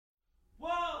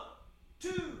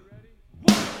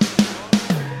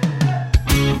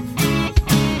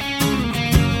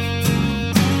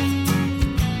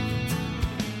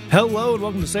Hello and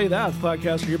welcome to Say That, the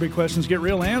podcast where your big questions get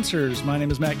real answers. My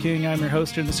name is Matt King. I'm your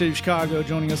host here in the city of Chicago.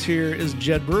 Joining us here is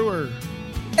Jed Brewer.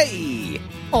 Hey!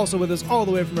 Also with us all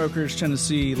the way from Oak Ridge,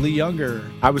 Tennessee, Lee Younger.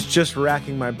 I was just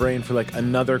racking my brain for like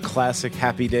another classic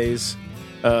Happy Days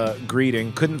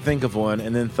greeting. Couldn't think of one,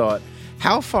 and then thought,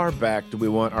 how far back do we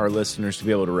want our listeners to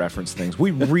be able to reference things?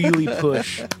 We really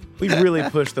push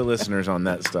the listeners on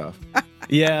that stuff.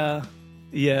 Yeah.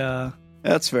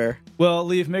 That's fair. Well,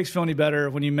 Lee, if it makes you feel any better,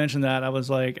 when you mentioned that, I was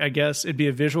like, I guess it'd be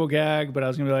a visual gag, but I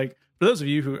was going to be like, for those of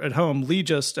you who at home, Lee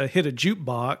just hit a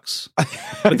jukebox.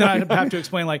 But then I'd have to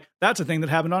explain, like, that's a thing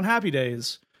that happened on Happy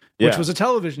Days, which was a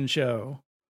television show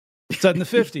set in the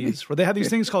 50s, where they had these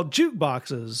things called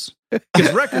jukeboxes,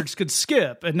 because records could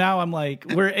skip. And now I'm like,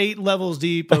 we're 8 levels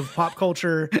deep of pop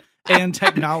culture and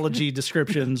technology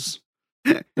descriptions.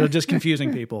 They're just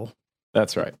confusing people.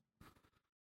 That's right.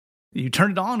 You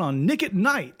turn it on Nick at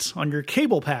Night on your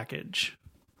cable package.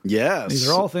 Yes. These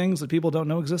are all things that people don't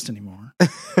know exist anymore.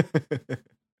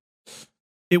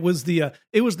 It was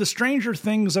the Stranger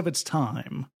Things of its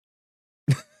time.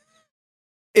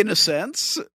 In a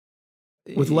sense.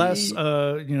 With less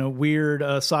weird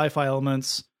sci-fi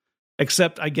elements,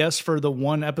 except I guess for the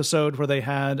one episode where they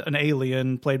had an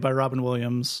alien played by Robin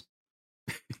Williams,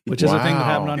 which is a thing that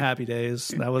happened on Happy Days.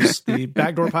 That was the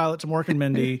backdoor pilot to Mork and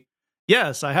Mindy.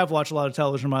 Yes, I have watched a lot of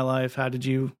television in my life. How did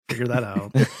you figure that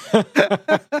out?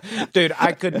 Dude,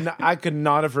 I could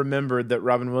not have remembered that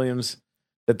Robin Williams,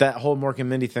 that whole Mork and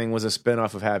Mindy thing was a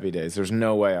spinoff of Happy Days. There's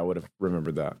no way I would have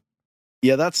remembered that.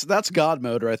 Yeah, that's God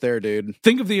mode right there, dude.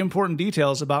 Think of the important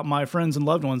details about my friends and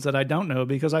loved ones that I don't know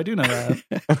because I do know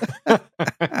that.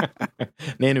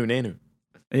 Nanu.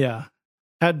 Yeah.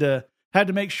 Had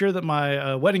to make sure that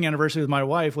my wedding anniversary with my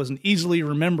wife was an easily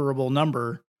rememberable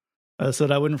number. So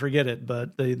that I wouldn't forget it,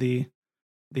 but the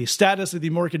status of the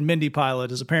Mork and Mindy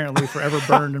pilot is apparently forever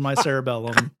burned in my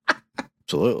cerebellum.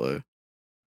 Absolutely.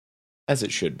 As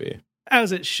it should be.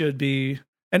 As it should be.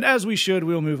 And as we should,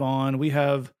 we'll move on. We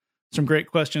have some great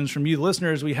questions from you, the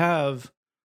listeners. We have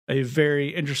a very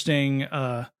interesting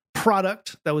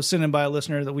product that was sent in by a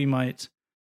listener that we might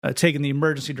take in the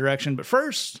emergency direction. But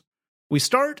first, we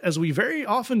start, as we very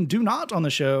often do not on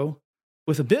the show,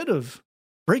 with a bit of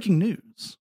breaking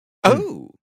news. Oh,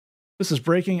 this is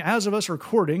breaking as of us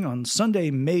recording on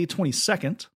Sunday, May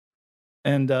 22nd.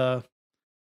 And I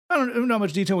don't know how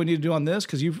much detail we need to do on this,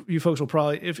 because you folks will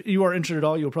probably, if you are interested at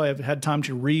all, you'll probably have had time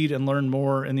to read and learn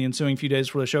more in the ensuing few days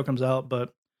before the show comes out.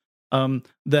 But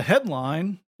the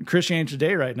headline, Christianity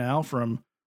Today right now, from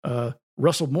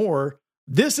Russell Moore,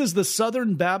 "This is the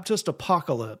Southern Baptist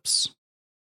apocalypse."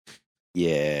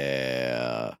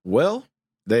 Yeah. Well,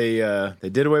 they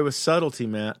did away with subtlety,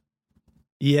 Matt.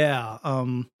 Yeah.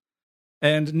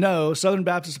 And no, Southern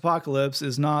Baptist Apocalypse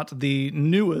is not the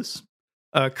newest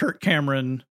Kirk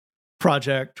Cameron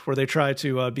project where they try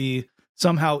to be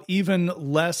somehow even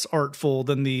less artful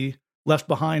than the Left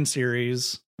Behind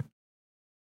series.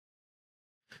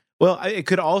 Well, it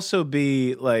could also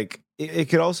be like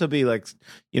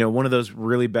one of those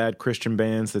really bad Christian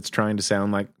bands that's trying to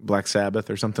sound like Black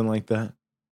Sabbath or something like that.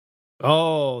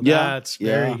 Oh, that's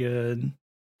very good.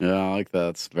 Yeah, I like that.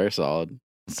 It's very solid.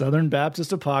 Southern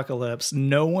Baptist Apocalypse.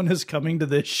 No one is coming to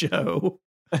this show.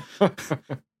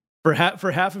 For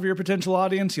half of your potential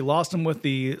audience, you lost them with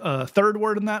the third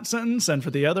word in that sentence, and for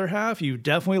the other half, you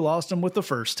definitely lost them with the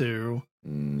first two.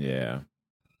 Yeah.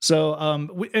 So,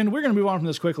 we're going to move on from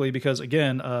this quickly because,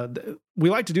 again, we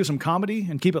like to do some comedy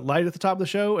and keep it light at the top of the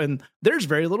show, and there's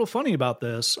very little funny about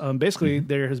this. Basically,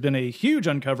 there has been a huge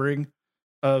uncovering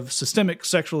of systemic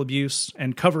sexual abuse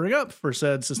and covering up for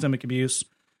said systemic abuse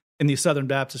in the Southern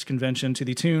Baptist Convention to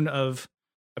the tune of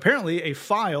apparently a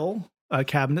file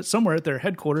cabinet somewhere at their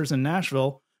headquarters in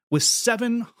Nashville with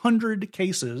 700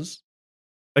 cases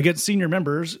against senior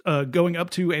members, going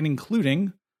up to and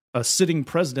including sitting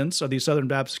presidents of the Southern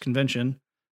Baptist Convention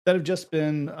that have just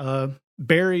been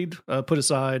buried, put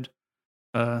aside,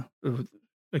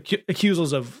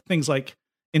 accusals of things like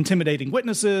intimidating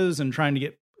witnesses and trying to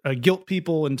get guilt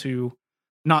people into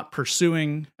not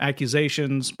pursuing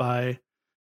accusations by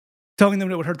telling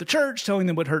them it would hurt the church, telling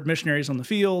them it would hurt missionaries on the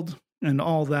field, and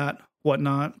all that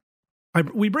whatnot.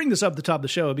 We bring this up at the top of the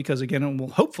show because, again, it will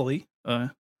hopefully,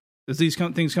 as these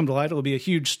things come to light, it'll be a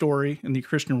huge story in the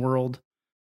Christian world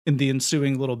in the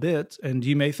ensuing little bit. And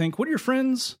you may think, what do your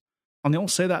friends on the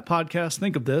old Say That podcast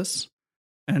think of this?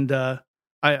 And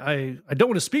I don't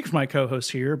want to speak for my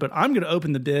co-host here, but I'm going to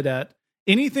open the bid at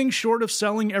anything short of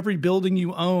selling every building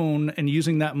you own and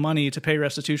using that money to pay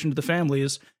restitution to the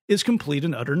families is complete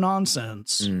and utter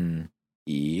nonsense.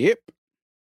 Yep.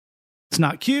 It's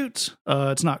not cute.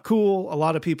 It's not cool. A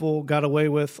lot of people got away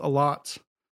with a lot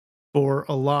for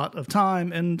a lot of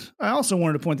time. And I also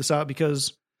wanted to point this out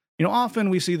because, often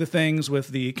we see the things with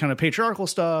the kind of patriarchal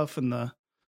stuff and the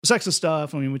sexist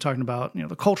stuff. I mean, we're talking about,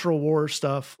 the cultural war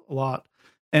stuff a lot.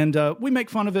 And we make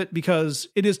fun of it because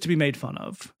it is to be made fun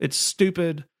of. It's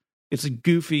stupid. It's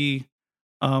goofy.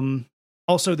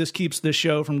 Also, this keeps this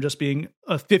show from just being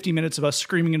 50 minutes of us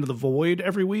screaming into the void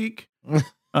every week,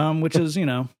 which is,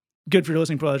 good for your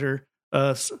listening pleasure.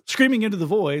 Screaming into the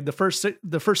Void, the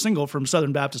first single from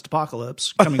Southern Baptist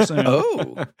Apocalypse, coming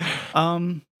soon.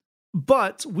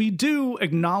 But we do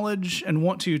acknowledge and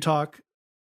want to talk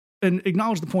and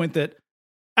acknowledge the point that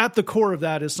at the core of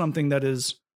that is something that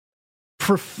is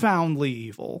profoundly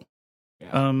evil.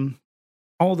 Yeah.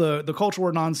 All the culture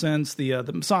war nonsense, the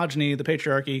misogyny, the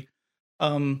patriarchy,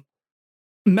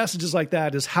 messages like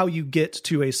that is how you get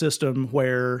to a system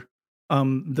where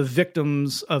the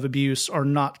victims of abuse are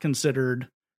not considered,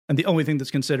 and the only thing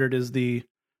that's considered is the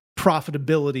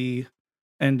profitability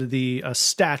and the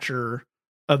stature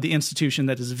of the institution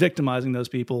that is victimizing those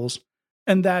peoples.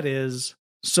 And that is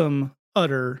some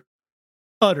utter,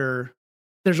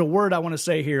 there's a word I want to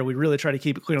say here. We really try to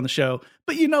keep it clear on the show,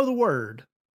 but you know the word.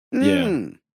 Yeah.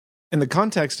 In the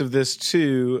context of this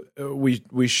too,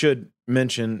 we should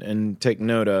mention and take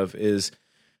note of is,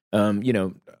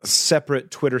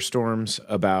 separate Twitter storms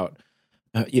about,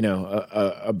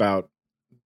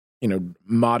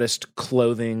 modest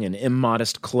clothing and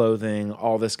immodest clothing,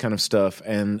 all this kind of stuff.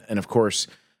 And of course,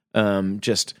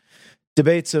 just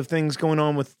debates of things going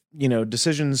on with,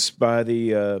 decisions by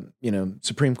the,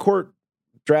 Supreme Court,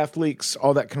 draft leaks,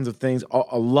 all that kinds of things,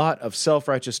 a lot of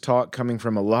self-righteous talk coming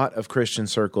from a lot of Christian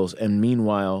circles. And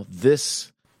meanwhile,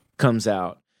 this comes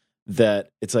out that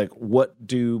it's like, what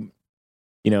do,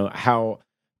 how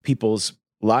people's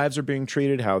lives are being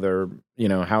treated, how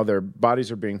their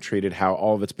bodies are being treated, how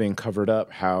all of it's being covered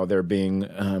up, how they're being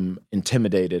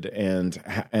intimidated and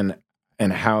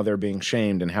how they're being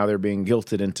shamed and how they're being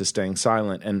guilted into staying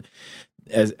silent. And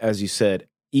as you said,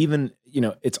 even,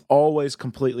 it's always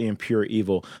completely and pure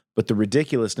evil, but the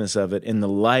ridiculousness of it in the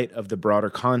light of the broader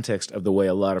context of the way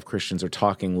a lot of Christians are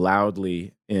talking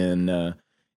loudly in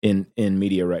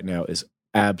media right now is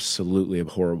absolutely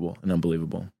abhorrible and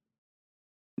unbelievable.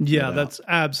 Yeah, that's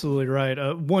absolutely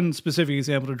right. One specific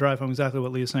example to drive home exactly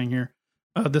what Lee is saying here.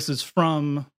 This is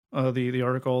from the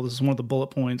article. This is one of the bullet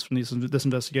points from this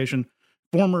investigation.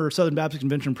 Former Southern Baptist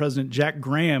Convention President Jack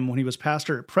Graham, when he was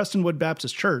pastor at Prestonwood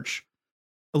Baptist Church,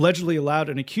 allegedly allowed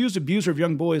an accused abuser of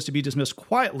young boys to be dismissed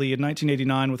quietly in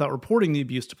 1989 without reporting the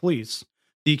abuse to police.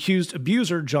 The accused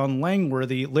abuser, John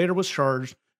Langworthy, later was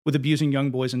charged with abusing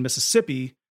young boys in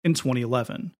Mississippi in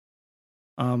 2011.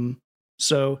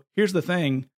 So here's the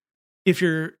thing. If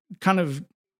you're kind of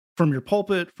from your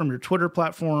pulpit, from your Twitter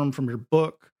platform, from your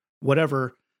book,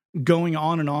 whatever, going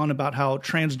on and on about how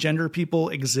transgender people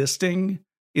existing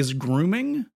is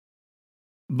grooming,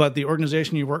 but the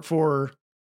organization you work for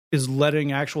is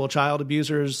letting actual child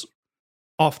abusers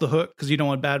off the hook because you don't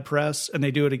want bad press and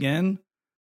they do it again,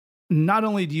 not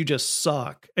only do you just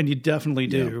suck, and you definitely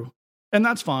do, and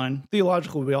that's fine.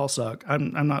 Theologically, we all suck.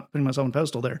 I'm not putting myself on a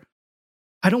pedestal there.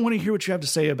 I don't want to hear what you have to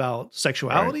say about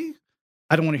sexuality. Right.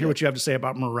 I don't want to hear what you have to say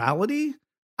about morality.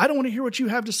 I don't want to hear what you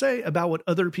have to say about what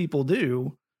other people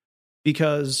do,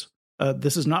 because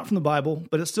this is not from the Bible,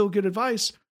 but it's still good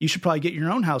advice. You should probably get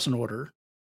your own house in order.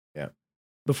 Yeah.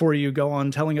 Before you go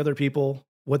on telling other people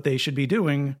what they should be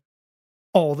doing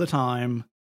all the time.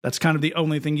 That's kind of the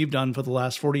only thing you've done for the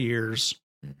last 40 years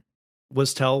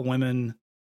was tell women,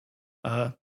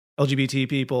 LGBT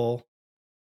people,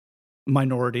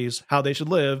 minorities, how they should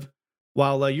live,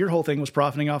 while your whole thing was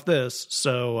profiting off this.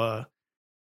 So,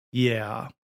 yeah.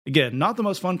 Again, not the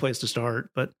most fun place to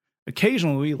start, but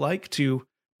occasionally we like to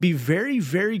be very,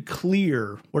 very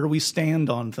clear where we stand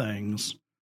on things.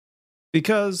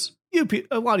 Because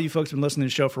a lot of you folks have been listening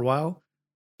to the show for a while.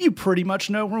 You pretty much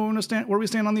know where we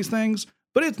stand on these things,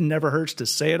 but it never hurts to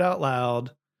say it out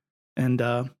loud. And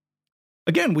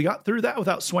again, we got through that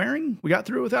without swearing. We got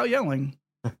through it without yelling.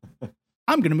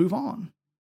 I'm going to move on.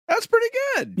 That's pretty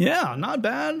good. Yeah, not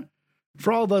bad.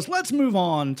 For all of us, let's move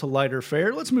on to lighter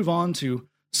fare. Let's move on to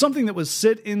something that was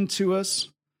sent into us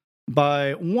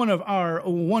by one of our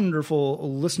wonderful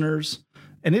listeners,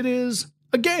 and it is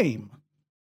a game.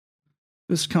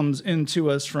 This comes into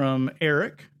us from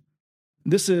Eric.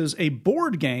 This is a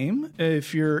board game.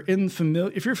 If you're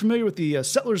familiar with the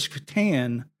Settlers of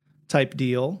Catan type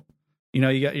deal, you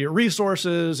got your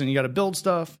resources and you got to build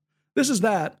stuff. This is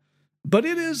that, but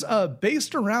it is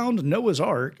based around Noah's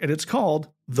Ark, and it's called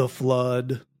The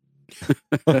Flood.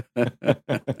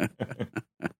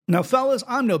 Now, fellas,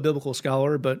 I'm no biblical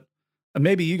scholar, but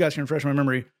maybe you guys can refresh my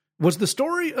memory. Was the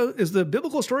story, is the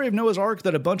biblical story of Noah's Ark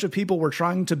that a bunch of people were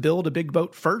trying to build a big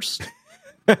boat first?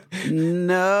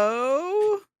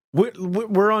 No.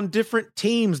 We're on different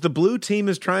teams. The blue team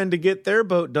is trying to get their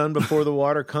boat done before the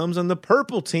water comes, and the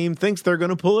purple team thinks they're going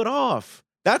to pull it off.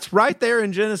 That's right there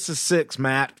in Genesis 6,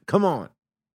 Matt. Come on.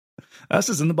 This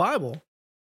is in the Bible.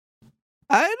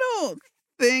 I don't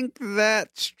think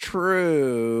that's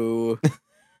true.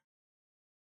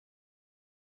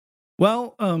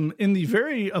 Well, in the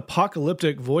very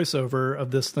apocalyptic voiceover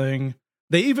of this thing,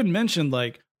 they even mentioned,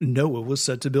 like, Noah was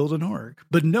set to build an ark,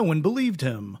 but no one believed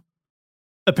him.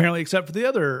 Apparently, except for the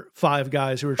other 5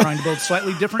 guys who were trying to build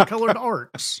slightly different colored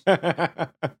arks. I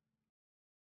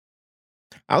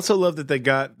also love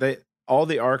that all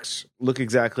the arcs look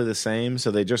exactly the same,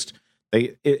 so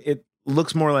it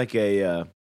looks more like a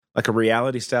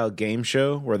reality style game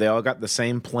show where they all got the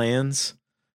same plans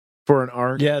for an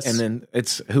arc. Yes, and then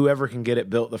it's whoever can get it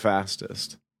built the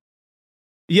fastest.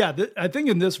 Yeah, I think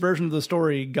in this version of the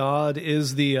story, God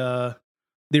is the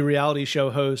reality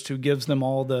show host who gives them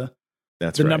all the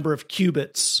number of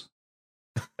cubits,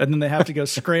 and then they have to go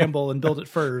scramble and build it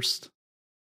first.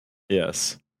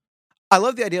 Yes. I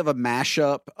love the idea of a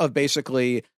mashup of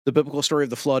basically the biblical story of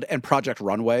the flood and Project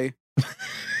Runway.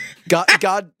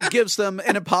 God gives them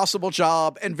an impossible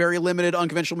job and very limited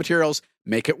unconventional materials.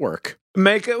 Make it work.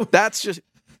 That's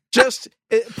just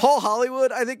Paul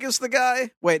Hollywood, I think, is the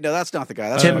guy. Wait, no, that's not the guy.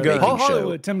 That's Tim Gunn. Paul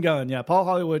Hollywood, Tim Gunn. Yeah, Paul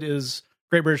Hollywood is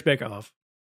Great British Bake Off.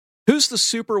 Who's the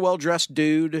super well-dressed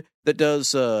dude that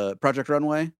does Project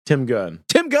Runway? Tim Gunn.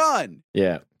 Tim Gunn!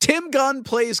 Yeah. Tim Gunn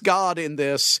plays God in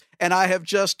this, and I have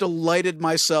just delighted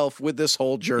myself with this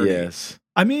whole journey. Yes.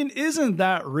 I mean, isn't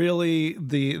that really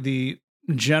the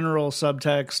general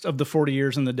subtext of the 40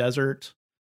 years in the desert?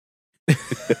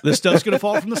 This stuff's going to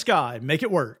fall from the sky. Make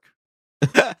it work.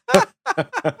 And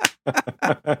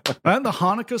the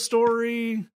Hanukkah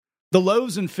story, the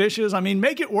loaves and fishes. I mean,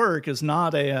 make it work is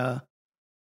not a,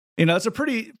 it's a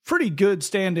pretty good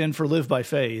stand-in for live by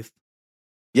faith.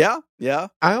 Yeah, yeah.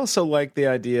 I also like the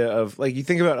idea of, like, you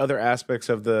think about other aspects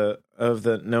of the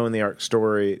Noah and the Ark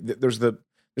story. There's the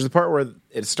part where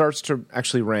it starts to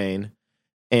actually rain,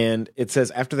 and it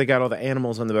says after they got all the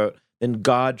animals on the boat, then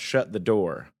God shut the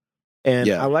door.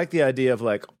 And I like the idea of,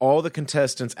 like, all the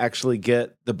contestants actually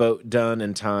get the boat done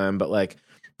in time, but, like,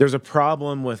 there's a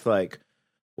problem with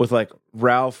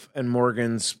Ralph and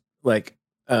Morgan's, like,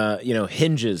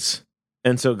 hinges.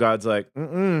 And so God's like,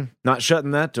 not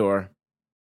shutting that door.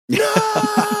 No!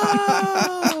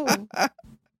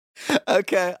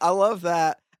 Okay, I love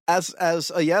that.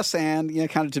 As a yes and,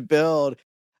 kind of to build,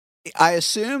 I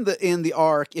assume that in the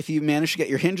Ark, if you manage to get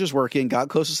your hinges working, God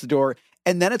closes the door,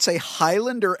 and then it's a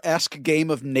Highlander-esque game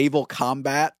of naval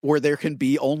combat where there can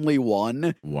be only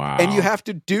one. Wow. And you have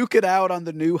to duke it out on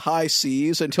the new high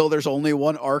seas until there's only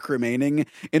one Ark remaining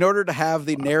in order to have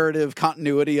the narrative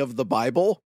continuity of the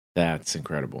Bible. That's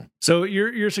incredible. So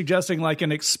you're suggesting like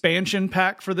an expansion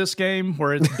pack for this game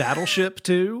where it's Battleship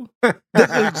 2?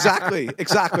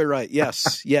 Exactly right.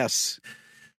 Yes.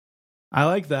 I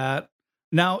like that.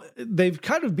 Now, they've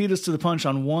kind of beat us to the punch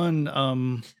on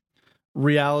one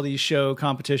reality show,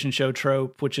 competition show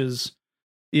trope, which is,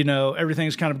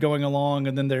 everything's kind of going along,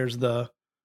 and then there's the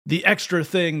extra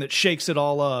thing that shakes it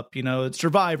all up. It's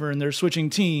Survivor, and they're switching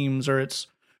teams, or it's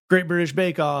Great British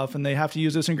Bake Off, and they have to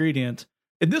use this ingredient.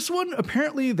 In this one,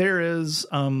 apparently there is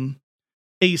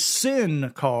a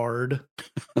sin card.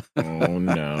 Oh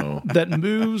no! That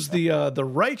moves the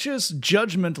righteous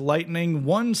judgment lightning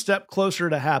one step closer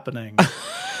to happening.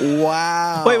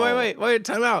 Wow! Wait!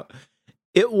 Time out.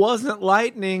 It wasn't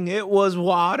lightning. It was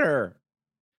water.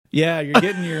 Yeah, you're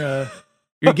getting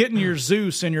your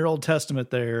Zeus in your Old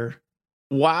Testament there.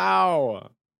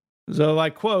 Wow. So I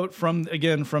quote from the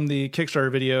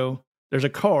Kickstarter video. There's a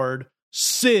card: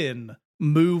 sin.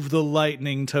 Move the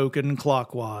lightning token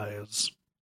clockwise.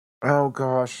 Oh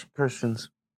gosh,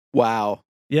 Christians. Wow.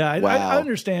 Yeah, I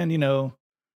understand,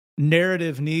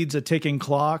 narrative needs a ticking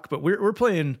clock, but we're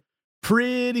playing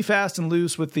pretty fast and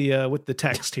loose with the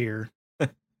text here.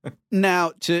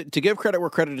 Now, to give credit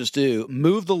where credit is due,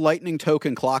 move the lightning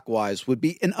token clockwise would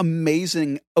be an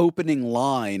amazing opening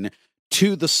line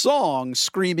to the song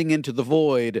Screaming into the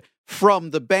Void from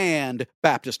the band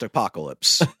Baptist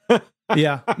Apocalypse.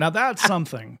 Yeah, now that's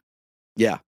something.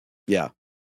 Yeah.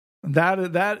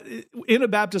 That in a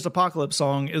Baptist Apocalypse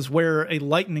song is where a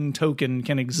lightning token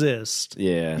can exist.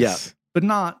 Yes. Yeah. But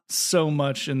not so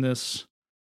much in this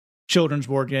children's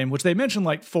board game, which they mentioned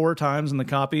like 4 times in the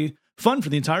copy. Fun for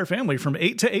the entire family from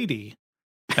 8 to 80.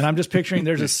 And I'm just picturing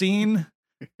there's a scene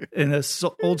in this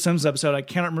old Simpsons episode. I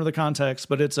cannot remember the context,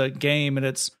 but it's a game and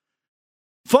it's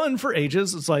fun for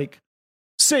ages. It's like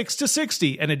 6 to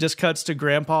 60, and it just cuts to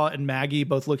Grandpa and Maggie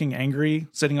both looking angry,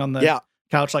 sitting on the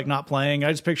couch, like not playing.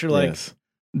 I just picture like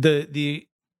the.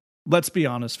 Let's be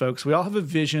honest, folks. We all have a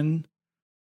vision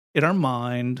in our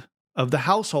mind of the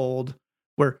household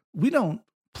where we don't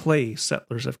play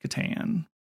Settlers of Catan.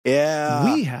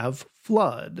 Yeah, we have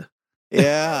Flood.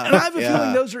 Yeah, and I have a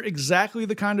feeling those are exactly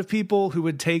the kind of people who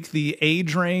would take the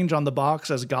age range on the box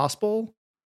as gospel.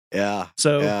 Yeah.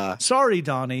 So sorry,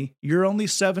 Donnie, you're only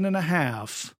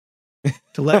 7.5.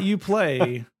 To let you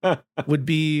play would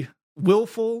be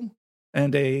willful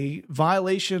and a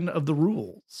violation of the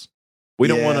rules. We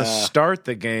don't want to start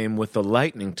the game with the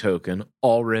lightning token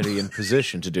already in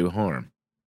position to do harm.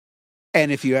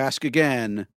 And if you ask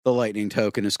again, the lightning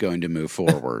token is going to move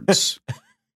forwards.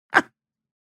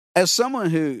 As someone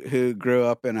who grew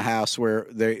up in a house where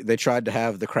they tried to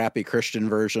have the crappy Christian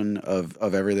version of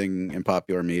everything in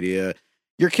popular media,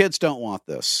 your kids don't want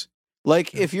this.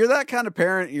 Like, if you're that kind of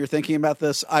parent, you're thinking about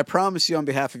this, I promise you on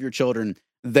behalf of your children,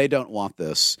 they don't want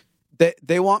this.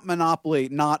 They want monopoly,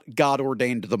 not God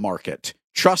ordained to the market.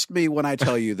 Trust me when I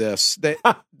tell you this. They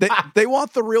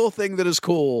want the real thing that is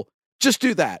cool. Just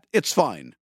do that. It's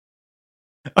fine.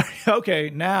 Okay,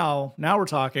 now we're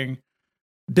talking.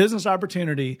 Business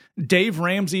opportunity. Dave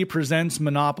Ramsey presents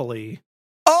Monopoly.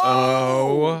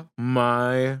 Oh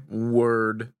my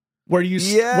word. Where you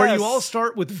all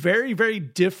start with very, very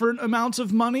different amounts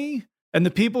of money, and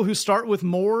the people who start with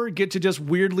more get to just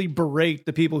weirdly berate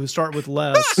the people who start with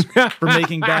less for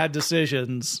making bad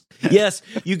decisions. Yes,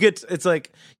 it's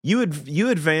like you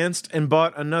advanced and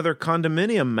bought another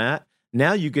condominium, Matt.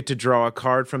 Now you get to draw a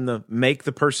card from the make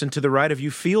the person to the right of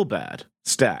you feel bad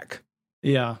stack.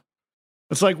 Yeah.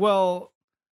 It's like, well,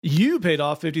 you paid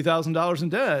off $50,000 in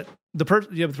debt. The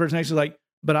person next is like,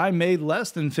 but I made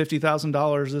less than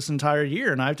 $50,000 this entire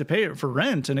year, and I have to pay it for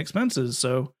rent and expenses.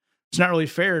 So it's not really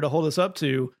fair to hold us up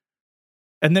to.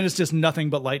 And then it's just nothing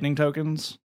but lightning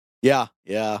tokens. Yeah.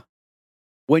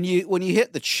 When you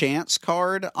hit the chance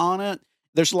card on it,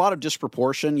 there's a lot of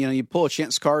disproportion. You know, you pull a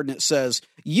chance card and it says,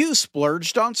 you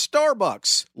splurged on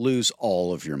Starbucks. Lose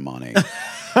all of your money.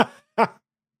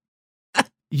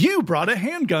 You brought a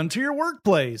handgun to your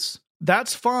workplace.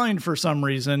 That's fine for some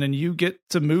reason, and you get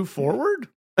to move forward?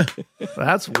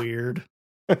 That's weird.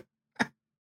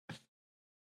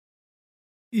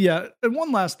 Yeah, and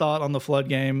one last thought on the Flood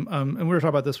game, and we were talking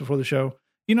about this before the show.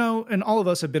 You know, and all of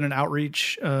us have been in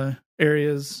outreach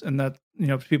areas, and that, you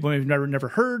know, people who've never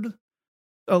heard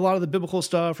a lot of the biblical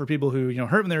stuff, or people who, you know,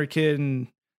 heard when they were a kid, and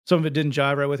some of it didn't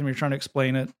jive right with them. You're trying to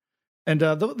explain it. And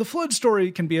the Flood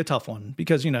story can be a tough one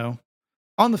because, you know,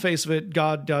 on the face of it,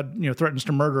 God, you know, threatens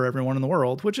to murder everyone in the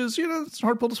world, which is, you know, it's a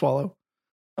hard pill to swallow.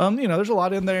 You know, there's a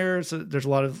lot in there. There's a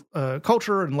lot of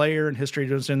culture and layer and history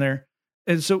just in there.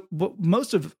 And so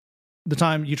most of the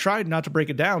time you tried not to break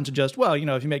it down to just, well, you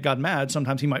know, if you make God mad,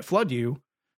 sometimes he might flood you.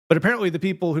 But apparently the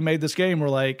people who made this game were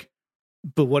like,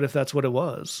 but what if that's what it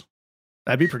was?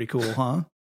 That'd be pretty cool, huh?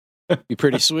 Be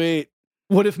pretty sweet.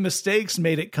 What if mistakes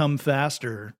made it come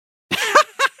faster?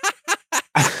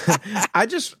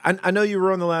 I know you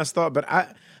were on the last thought, but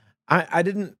I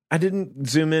didn't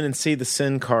zoom in and see the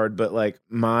sin card, but like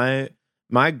my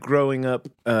growing up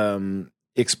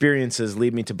experiences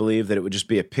lead me to believe that it would just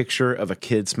be a picture of a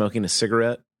kid smoking a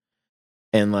cigarette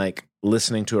and like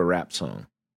listening to a rap song.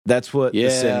 That's what the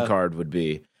sin card would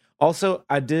be. Also,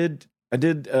 I did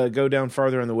go down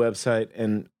farther on the website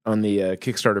and on the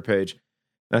Kickstarter page,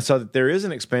 and I saw that there is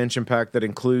an expansion pack that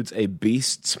includes a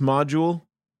Beasts module.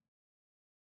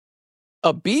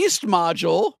 A Beast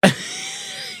module?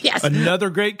 Yes.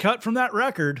 Another great cut from that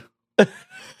record.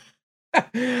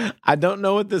 I don't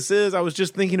know what this is. I was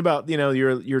just thinking about, you know,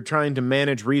 you're trying to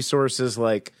manage resources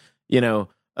like, you know,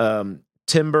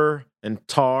 timber and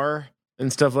tar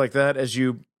and stuff like that as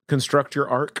you construct your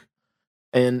ark.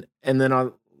 And then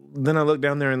I look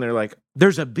down there and they're like,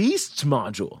 there's a Beasts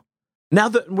module. Now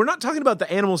that we're not talking about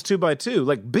the animals 2x2,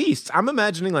 like beasts. I'm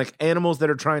imagining like animals that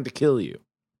are trying to kill you.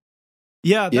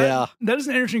 Yeah, that is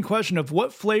an interesting question of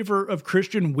what flavor of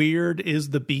Christian weird is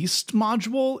the Beast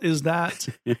module? Is that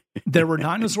there were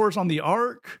dinosaurs on the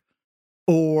ark,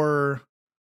 or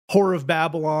Whore of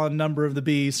Babylon, Number of the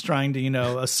Beast, trying to, you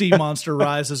know, a sea monster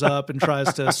rises up and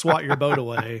tries to swat your boat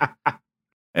away?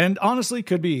 And honestly,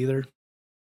 could be either.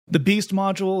 The Beast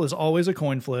module is always a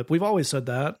coin flip. We've always said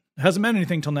that. It hasn't meant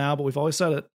anything till now, but we've always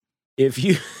said it.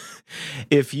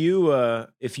 If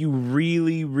you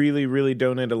really, really, really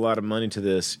donate a lot of money to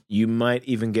this, you might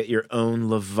even get your own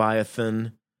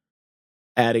Leviathan,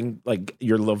 adding like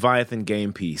your Leviathan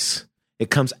game piece. It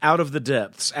comes out of the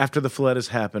depths after the flood has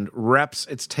happened, wraps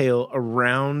its tail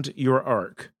around your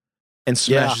ark, and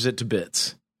smashes it to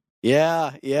bits.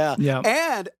 Yeah. Yeah.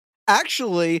 And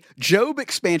actually, Job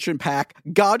expansion pack,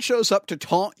 God shows up to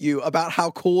taunt you about how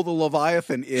cool the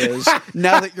Leviathan is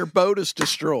now that your boat is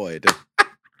destroyed.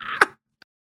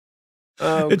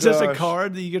 It's just a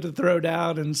card that you get to throw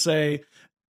down and say,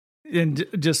 and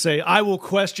just say, I will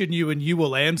question you and you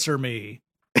will answer me.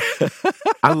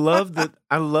 I love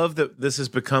that this has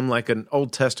become like an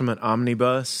Old Testament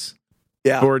omnibus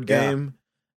Yeah. board game.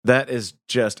 That is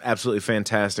just absolutely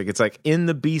fantastic. It's like in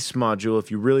the Beast module, if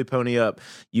you really pony up,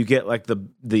 you get like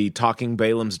the talking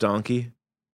Balaam's donkey.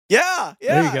 Yeah.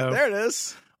 There you go. There it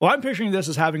is. Well, I'm picturing this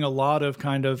as having a lot of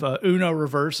kind of Uno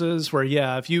reverses where,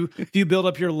 if you build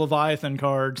up your Leviathan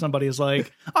card, somebody is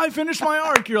like, I finished my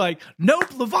arc. You're like,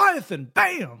 nope, Leviathan,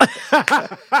 bam.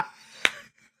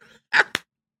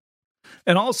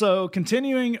 And also,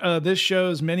 continuing this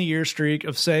show's many-year streak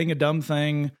of saying a dumb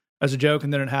thing as a joke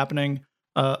and then it happening,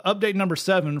 update number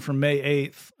 7 from May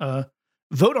 8th,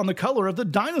 vote on the color of the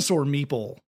dinosaur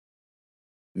meeple.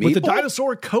 With the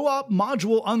dinosaur co-op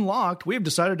module unlocked, we have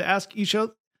decided to ask each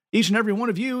and every one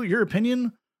of you your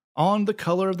opinion on the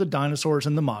color of the dinosaurs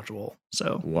in the module.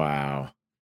 So, wow.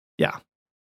 Yeah.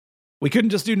 We couldn't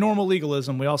just do normal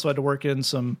legalism. We also had to work in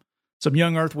some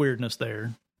young earth weirdness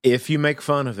there. If you make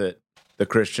fun of it, the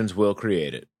Christians will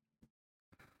create it.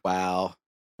 Wow.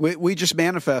 We just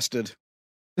manifested.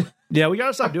 Yeah, we got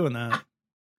to stop doing that.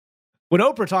 When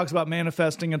Oprah talks about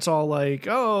manifesting, it's all like,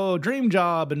 oh, dream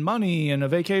job and money and a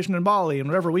vacation in Bali. And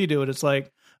whenever we do it, it's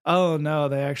like, oh, no,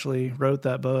 they actually wrote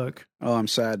that book. Oh, I'm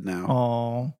sad now.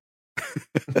 Oh,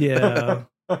 yeah.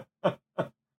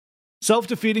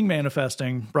 Self-defeating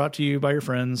manifesting, brought to you by your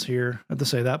friends here at the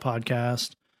Say That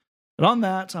podcast. And on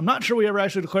that, I'm not sure we ever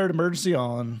actually declared emergency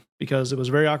on, because it was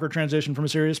a very awkward transition from a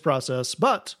serious process.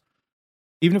 But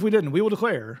even if we didn't, we will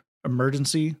declare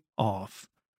emergency off.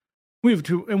 We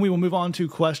will move on to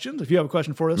questions. If you have a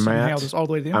question for us, Matt, hang out with us all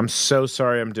the way to the end. I'm so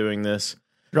sorry I'm doing this.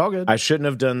 You're all good. I shouldn't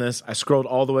have done this. I scrolled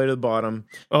all the way to the bottom.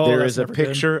 Oh, there that's is a never good.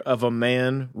 picture of a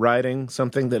man riding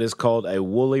something that is called a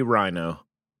woolly rhino.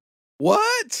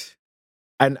 What?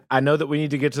 And I know that we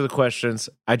need to get to the questions.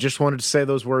 I just wanted to say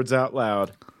those words out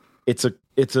loud. It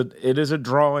is a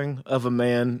drawing of a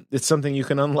man. It's something you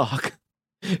can unlock.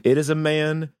 It is a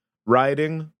man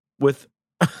riding with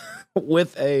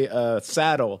a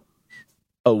saddle,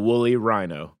 a woolly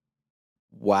rhino.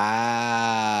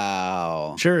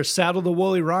 Wow. Sure, Saddle the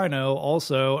Woolly Rhino,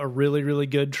 also a really, really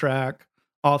good track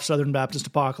off Southern Baptist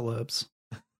Apocalypse.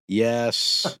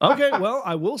 Yes. Okay, well,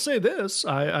 I will say this.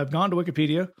 I've gone to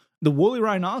Wikipedia. The woolly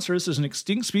rhinoceros is an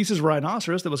extinct species of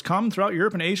rhinoceros that was common throughout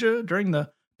Europe and Asia during the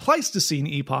Pleistocene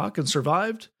epoch and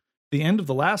survived the end of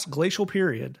the last glacial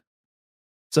period.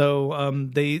 So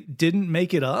they didn't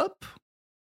make it up.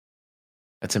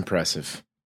 That's impressive.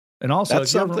 And also,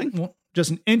 That's something. Just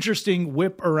an interesting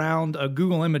whip around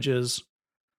Google Images.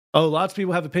 Oh, lots of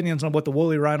people have opinions on what the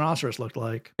woolly rhinoceros looked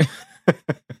like.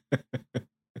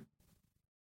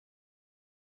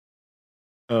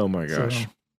 Oh my gosh. So,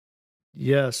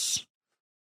 yes.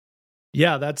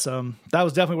 Yeah, that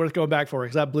was definitely worth going back for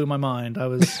because that blew my mind. I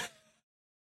was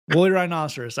woolly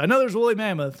rhinoceros. I know there's woolly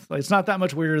mammoth. Like, it's not that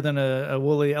much weirder than a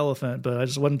woolly elephant, but I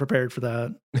just wasn't prepared for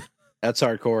that. That's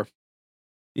hardcore.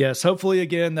 Yes, hopefully,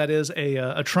 again, that is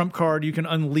a trump card you can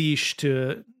unleash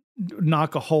to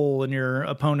knock a hole in your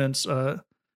opponent's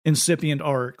incipient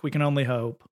arc. We can only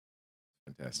hope.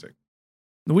 Fantastic.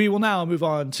 We will now move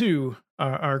on to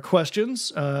our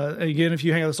questions. Again, if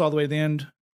you hang out with us all the way to the end,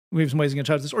 we have some ways you can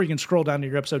touch this, or you can scroll down to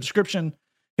your episode description,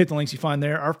 hit the links you find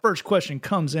there. Our first question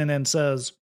comes in and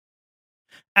says,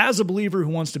 as a believer who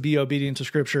wants to be obedient to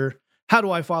Scripture, how do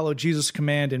I follow Jesus'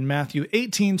 command in Matthew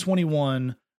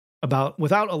 18:21 about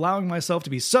without allowing myself to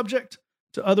be subject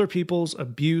to other people's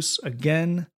abuse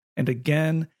again and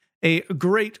again? A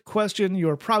great question. You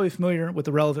are probably familiar with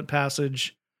the relevant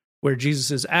passage where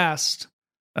Jesus is asked,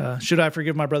 should I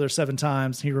forgive my brother 7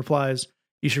 times? He replies,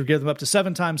 you should forgive them up to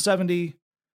 7 times 70,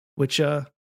 which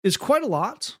is quite a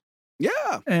lot.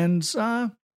 Yeah. And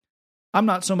I'm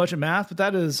not so much at math, but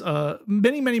that is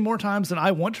many, many more times than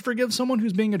I want to forgive someone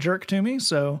who's being a jerk to me.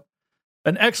 So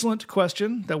an excellent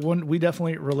question that one we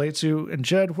definitely relate to. And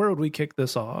Jed, where would we kick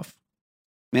this off?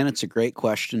 Man, it's a great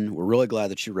question. We're really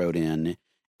glad that you wrote in.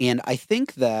 And I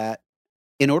think that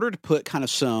in order to put kind of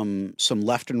some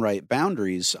left and right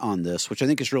boundaries on this, which I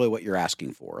think is really what you're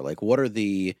asking for, like what are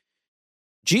the...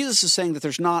 Jesus is saying that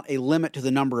there's not a limit to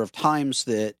the number of times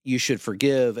that you should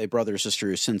forgive a brother or sister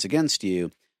who sins against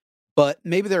you, But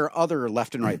maybe there are other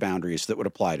left and right boundaries that would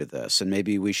apply to this, and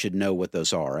maybe we should know what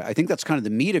those are. I think that's kind of the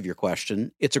meat of your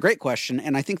question. It's a great question,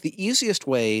 and I think the easiest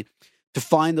way to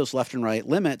find those left and right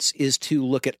limits is to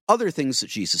look at other things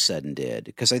that Jesus said and did,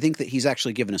 because I think that he's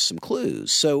actually given us some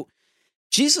clues. So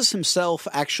Jesus himself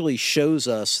actually shows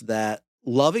us that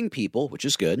loving people, which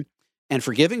is good, and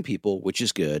forgiving people, which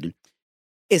is good,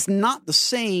 is not the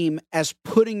same as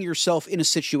putting yourself in a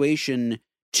situation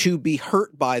to be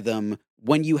hurt by them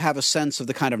when you have a sense of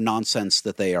the kind of nonsense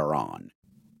that they are on.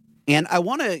 And I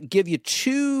want to give you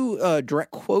two direct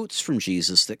quotes from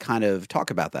Jesus that kind of talk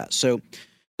about that. So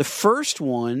the first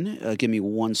one, give me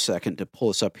 1 second to pull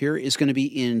this up here, is going to be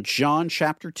in John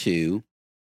chapter 2.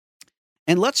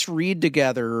 And let's read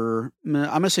together, I'm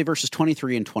going to say verses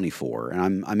 23 and 24,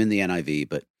 and I'm in the NIV,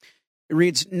 but it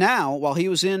reads, "Now, while he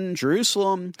was in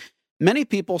Jerusalem, many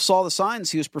people saw the signs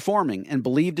he was performing and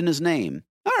believed in his name."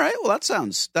 All right, well, that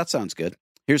sounds good.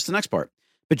 Here's the next part.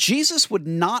 "But Jesus would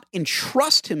not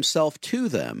entrust himself to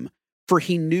them, for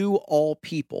he knew all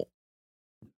people."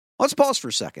 Let's pause for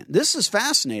a second. This is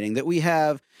fascinating that we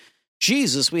have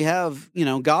Jesus, we have,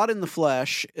 God in the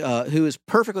flesh, who is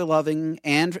perfectly loving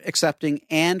and accepting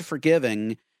and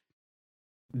forgiving,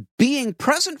 being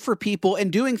present for people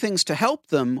and doing things to help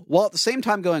them, while at the same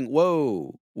time going,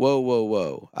 whoa. We're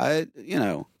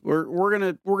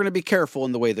gonna be careful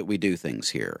in the way that we do things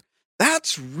here.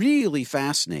 That's really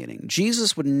fascinating.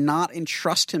 Jesus would not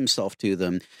entrust himself to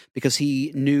them because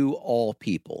he knew all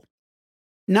people.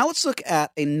 Now let's look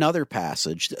at another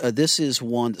passage. This is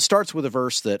one that starts with a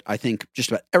verse that I think just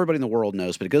about everybody in the world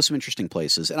knows, but it goes some interesting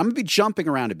places. And I'm going to be jumping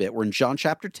around a bit. We're in John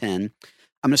chapter 10.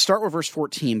 I'm going to start with verse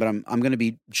 14, but I'm going to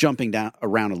be jumping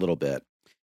around a little bit.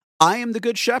 "I am the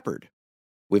good shepherd."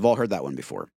 We've all heard that one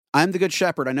before. "I am the good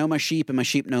shepherd. I know my sheep, and my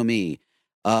sheep know me."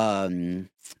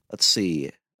 Let's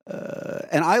see.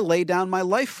 "And I lay down my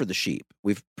life for the sheep."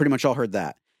 We've pretty much all heard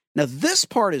that. Now, this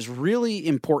part is really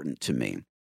important to me.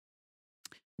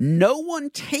 "No one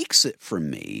takes it from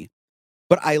me,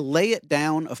 but I lay it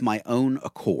down of my own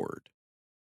accord."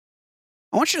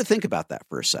 I want you to think about that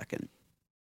for a second.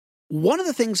 One of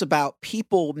the things about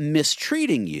people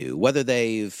mistreating you, whether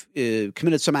they've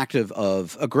committed some act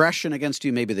of aggression against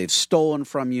you, maybe they've stolen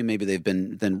from you, maybe they've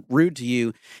been rude to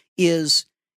you, is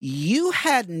you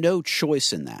had no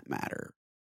choice in that matter,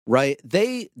 right?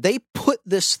 They put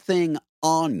this thing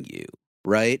on you,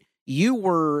 right? You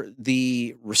were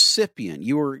the recipient.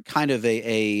 You were kind of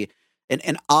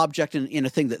an object in a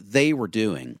thing that they were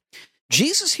doing.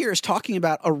 Jesus here is talking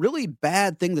about a really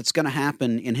bad thing that's going to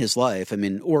happen in his life. I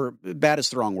mean, or bad is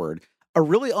the wrong word. A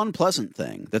really unpleasant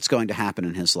thing that's going to happen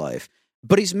in his life.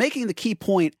 But he's making the key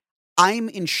point, I'm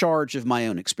in charge of my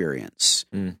own experience.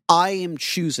 I am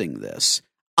choosing this.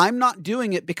 I'm not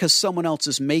doing it because someone else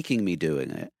is making me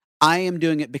doing it. I am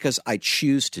doing it because I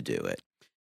choose to do it.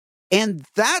 And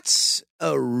that's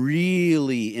a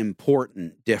really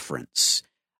important difference.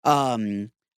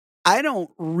 I don't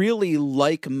really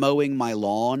like mowing my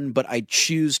lawn, but I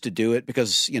choose to do it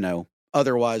because,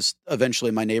 otherwise, eventually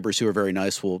my neighbors who are very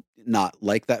nice will not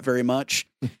like that very much.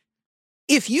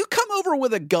 If you come over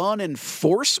with a gun and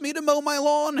force me to mow my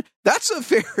lawn, that's a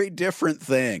very different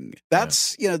thing.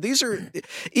 That's, these are,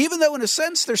 even though in a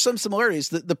sense there's some similarities,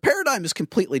 the paradigm is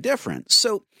completely different.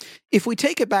 So if we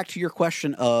take it back to your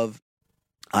question of,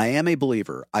 I am a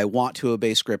believer, I want to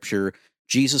obey Scripture,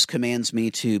 Jesus commands me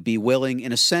to be willing,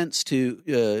 in a sense,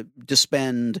 to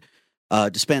dispense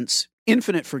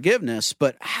infinite forgiveness,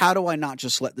 but how do I not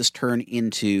just let this turn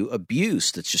into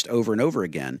abuse that's just over and over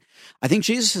again? I think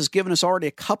Jesus has given us already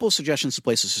a couple suggestions of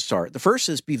places to start. The first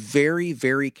is be very,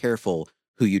 very careful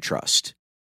who you trust.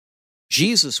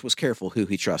 Jesus was careful who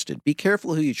he trusted. Be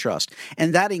careful who you trust.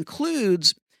 And that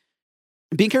includes,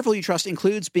 being careful who you trust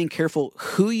includes being careful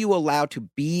who you allow to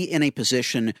be in a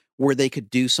position where they could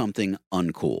do something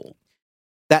uncool.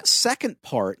 That second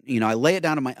part, I lay it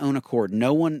down on my own accord.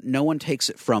 No one takes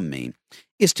it from me,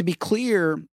 is to be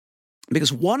clear,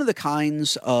 because one of the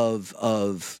kinds of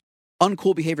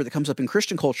uncool behavior that comes up in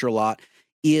Christian culture a lot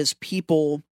is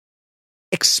people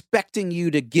expecting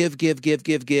you to give,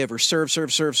 or serve,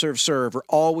 or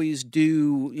always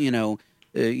do,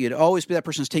 always be that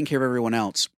person who's taking care of everyone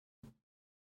else.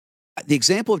 The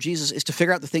example of Jesus is to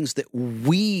figure out the things that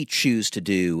we choose to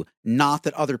do, not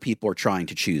that other people are trying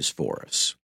to choose for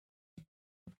us.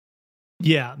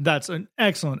 Yeah, that's an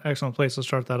excellent place to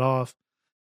start that off.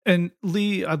 And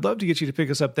Lee, I'd love to get you to pick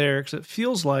us up there, because it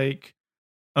feels like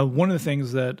one of the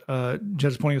things that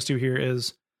Jed is pointing us to here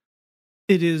is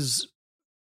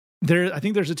I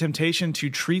think there's a temptation to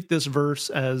treat this verse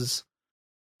as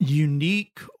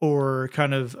unique or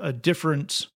kind of a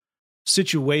different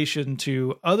situation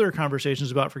to other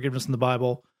conversations about forgiveness in the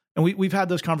Bible. And we've had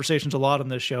those conversations a lot on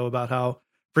this show about how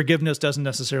forgiveness doesn't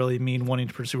necessarily mean wanting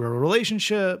to pursue a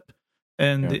relationship,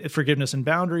 and the forgiveness and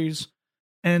boundaries.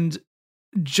 And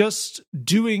just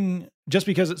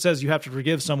because it says you have to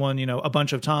forgive someone, a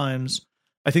bunch of times,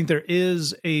 I think there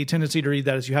is a tendency to read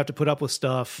that as you have to put up with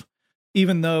stuff,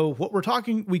 even though what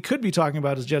we could be talking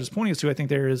about, as Jed is pointing us to, I think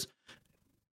there is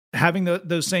having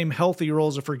those same healthy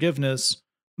roles of forgiveness,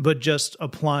 but just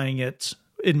applying it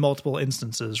in multiple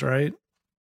instances, right?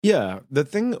 Yeah. The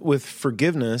thing with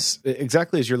forgiveness,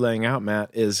 exactly as you're laying out, Matt,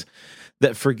 is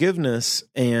that forgiveness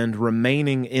and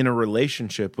remaining in a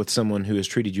relationship with someone who has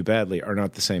treated you badly are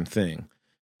not the same thing.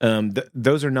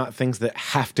 Those are not things that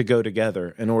have to go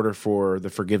together in order for the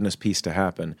forgiveness piece to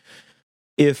happen.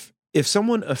 If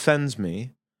someone offends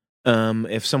me,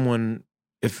 if someone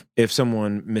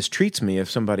mistreats me, if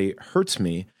somebody hurts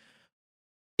me,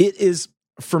 it is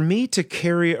for me to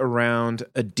carry around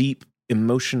a deep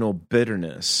emotional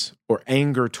bitterness or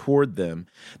anger toward them.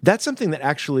 That's something that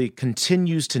actually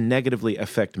continues to negatively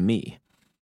affect me,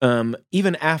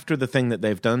 even after the thing that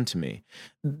they've done to me.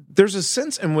 There's a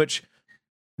sense in which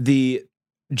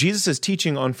Jesus'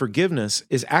 teaching on forgiveness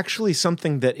is actually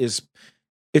something that is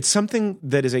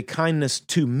a kindness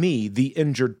to me, the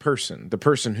injured person, the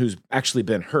person who's actually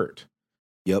been hurt.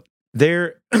 Yep.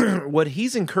 What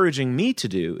he's encouraging me to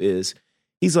do is,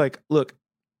 he's like, look,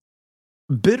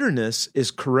 bitterness is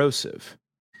corrosive.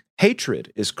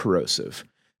 Hatred is corrosive.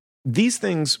 These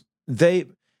things, they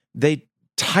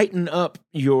tighten up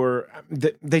your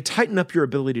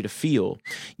ability to feel.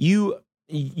 You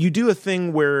do a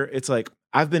thing where it's like,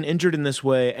 I've been injured in this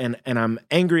way, and I'm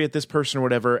angry at this person or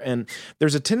whatever. And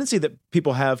there's a tendency that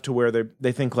people have to where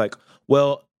they think like,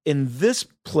 well, in this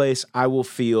place, I'll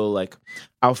feel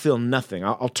nothing.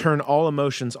 I'll turn all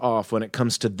emotions off when it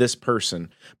comes to this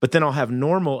person, but then I'll have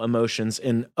normal emotions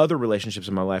in other relationships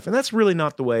in my life. And that's really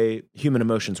not the way human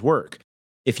emotions work.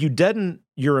 If you deaden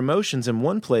your emotions in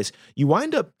one place, you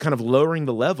wind up kind of lowering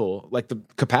the level, like the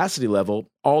capacity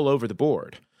level, all over the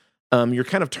board. You're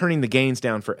kind of turning the gains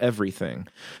down for everything.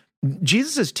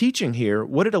 Jesus' teaching here,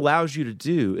 what it allows you to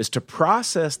do is to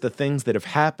process the things that have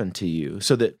happened to you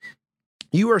so that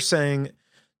you are saying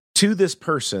to this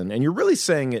person, and you're really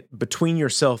saying it between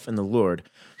yourself and the Lord,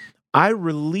 I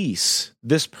release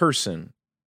this person,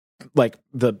 like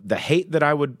the hate that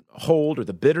I would hold or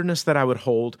the bitterness that I would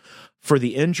hold for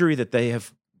the injury that they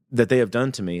have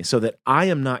done to me, so that I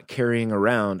am not carrying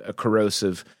around a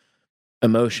corrosive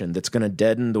emotion that's going to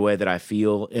deaden the way that I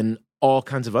feel in all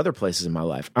kinds of other places in my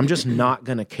life. I'm just not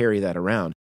going to carry that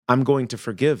around. I'm going to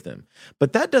forgive them.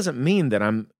 But that doesn't mean that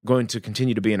I'm going to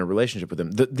continue to be in a relationship with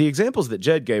them. The examples that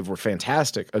Jed gave were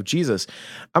fantastic of Jesus.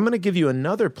 I'm going to give you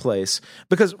another place,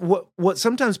 because what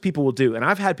sometimes people will do, and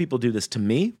I've had people do this to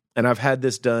me, and I've had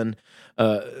this done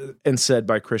and said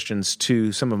by Christians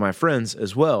to some of my friends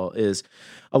as well, is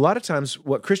a lot of times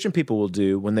what Christian people will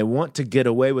do when they want to get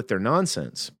away with their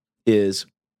nonsense is,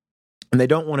 and they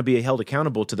don't want to be held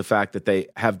accountable to the fact that they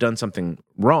have done something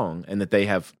wrong and that they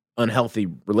have unhealthy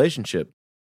relationship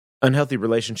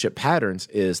patterns,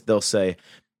 is they'll say,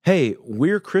 hey,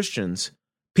 we're Christians,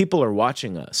 people are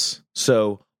watching us,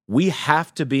 so we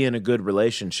have to be in a good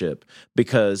relationship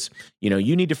because,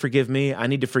 you need to forgive me, I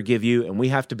need to forgive you, and we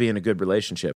have to be in a good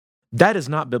relationship. That is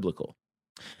not biblical.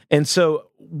 And so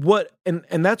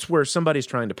and that's where somebody's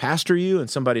trying to pastor you, and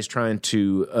somebody's trying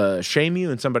to shame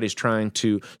you, and somebody's trying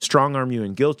to strong-arm you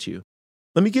and guilt you.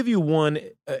 Let me give you one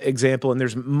example, and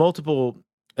there's multiple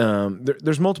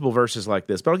verses like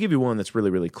this, but I'll give you one that's really,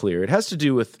 really clear. It has to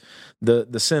do with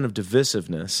the sin of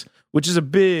divisiveness, which is a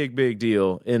big, big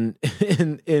deal in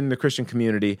the Christian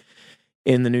community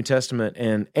in the New Testament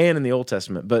and in the Old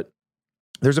Testament. But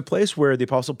there's a place where the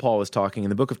Apostle Paul is talking in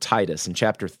the book of Titus in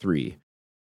chapter 3,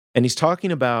 and he's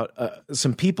talking about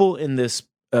some people in this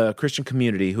Christian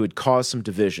community who had caused some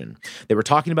division. They were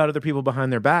talking about other people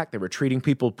behind their back. They were treating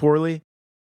people poorly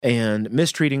and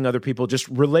mistreating other people, just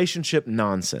relationship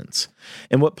nonsense.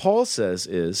 And what Paul says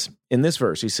is, in this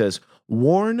verse, he says,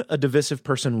 warn a divisive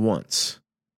person once,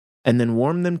 and then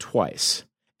warn them twice.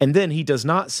 And then he does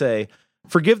not say,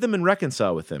 forgive them and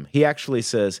reconcile with them. He actually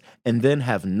says, and then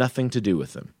have nothing to do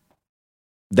with them.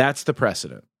 That's the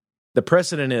precedent. The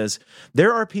precedent is,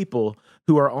 there are people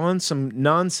who are on some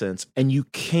nonsense, and you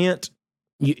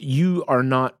are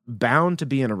not bound to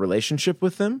be in a relationship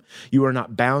with them. You are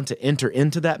not bound to enter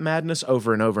into that madness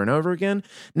over and over and over again.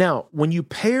 Now, when you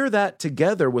pair that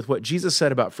together with what Jesus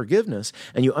said about forgiveness,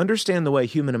 and you understand the way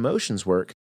human emotions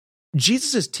work,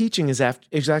 Jesus' teaching is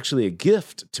actually a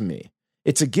gift to me.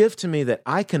 It's a gift to me that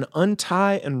I can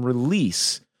untie and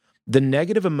release the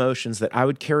negative emotions that I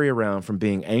would carry around from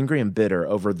being angry and bitter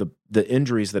over the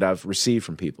injuries that I've received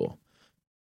from people.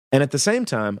 And at the same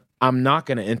time, I'm not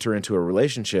going to enter into a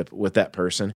relationship with that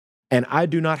person. And I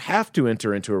do not have to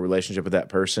enter into a relationship with that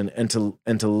person and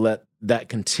to let that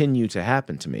continue to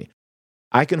happen to me.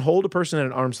 I can hold a person at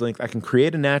an arm's length. I can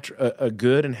create a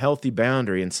good and healthy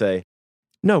boundary and say,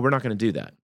 no, we're not going to do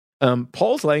that.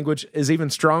 Paul's language is even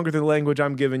stronger than the language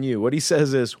I'm giving you. What he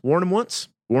says is, warn them once,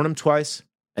 warn them twice,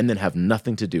 and then have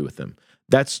nothing to do with them.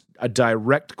 That's a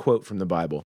direct quote from the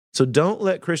Bible. So don't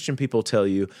let Christian people tell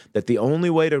you that the only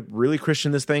way to really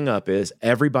Christian this thing up is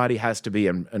everybody has to be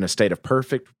in a state of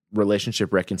perfect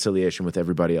relationship reconciliation with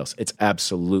everybody else. It's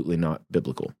absolutely not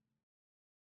biblical.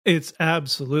 It's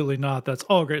absolutely not. That's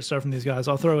all great stuff from these guys.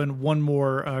 I'll throw in one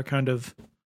more kind of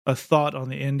a thought on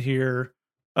the end here.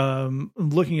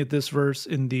 Looking at this verse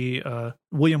in the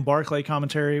William Barclay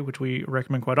commentary, which we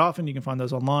recommend quite often. You can find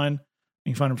those online.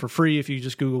 You can find them for free if you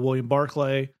just Google William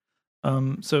Barclay.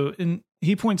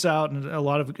 He points out, and a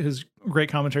lot of his great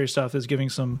commentary stuff is giving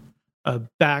some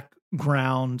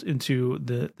background into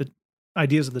the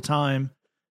ideas of the time.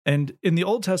 And in the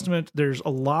Old Testament, there's a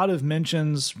lot of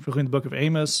mentions, particularly in the book of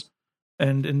Amos,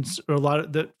 and a lot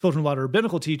of that filtered from a lot of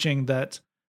rabbinical teaching that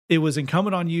it was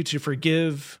incumbent on you to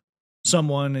forgive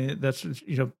someone. That's,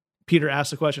 Peter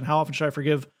asked the question, how often should I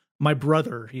forgive my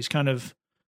brother? He's kind of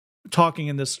talking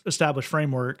in this established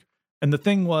framework. And the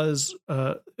thing was,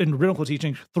 in rabbinical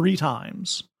teaching, 3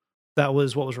 times. That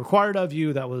was what was required of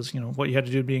you. That was, what you had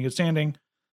to do to be in good standing.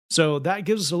 So that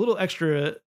gives us a little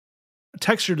extra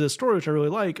texture to the story, which I really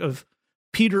like, of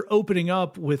Peter opening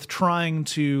up with trying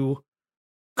to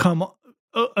come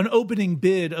an opening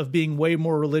bid of being way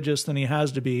more religious than he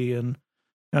has to be. And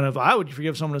kind of, I would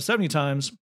forgive someone 70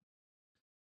 times.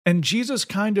 And Jesus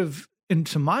kind of,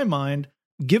 into my mind,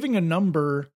 giving a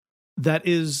number that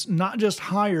is not just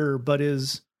higher, but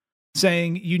is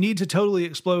saying you need to totally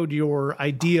explode your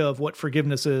idea of what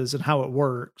forgiveness is and how it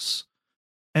works.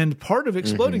 And part of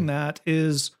exploding that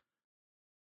is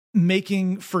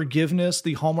making forgiveness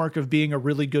the hallmark of being a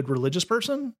really good religious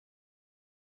person.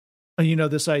 And,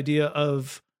 this idea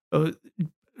of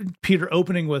Peter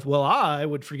opening with, well, I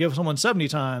would forgive someone 70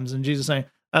 times. And Jesus saying,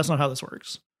 that's not how this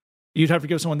works. You'd have to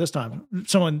forgive someone this time,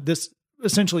 someone this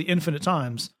essentially infinite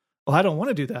times. Well, I don't want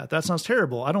to do that. That sounds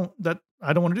terrible. I don't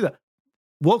want to do that.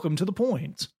 Welcome to the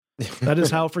point. That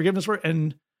is how forgiveness works.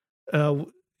 And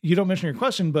you don't mention your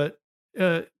question, but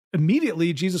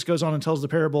immediately Jesus goes on and tells the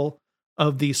parable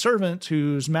of the servant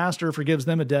whose master forgives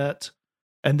them a debt,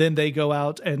 and then they go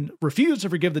out and refuse to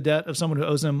forgive the debt of someone who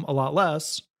owes them a lot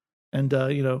less. And,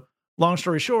 long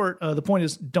story short, the point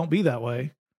is, don't be that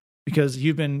way, because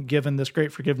you've been given this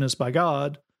great forgiveness by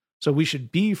God. So we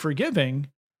should be forgiving.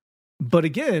 But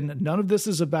again, none of this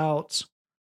is about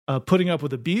putting up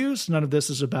with abuse. None of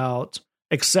this is about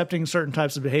accepting certain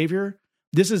types of behavior.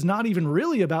 This is not even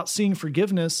really about seeing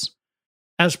forgiveness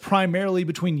as primarily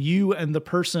between you and the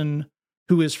person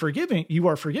who is forgiving. You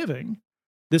are forgiving.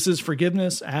 This is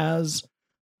forgiveness as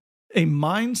a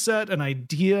mindset, an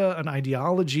idea, an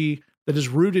ideology that is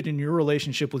rooted in your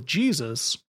relationship with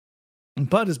Jesus.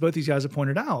 But as both these guys have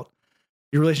pointed out,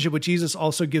 your relationship with Jesus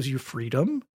also gives you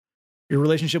freedom. Your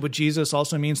relationship with Jesus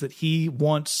also means that he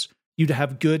wants you to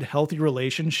have good, healthy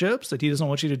relationships, that he doesn't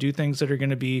want you to do things that are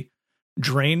going to be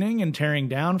draining and tearing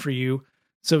down for you.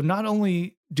 So not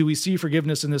only do we see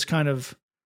forgiveness in this kind of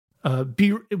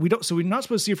we're not supposed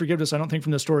to see forgiveness, I don't think,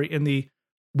 from the story in the,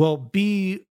 well,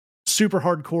 be super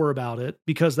hardcore about it,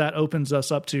 because that opens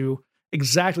us up to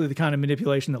exactly the kind of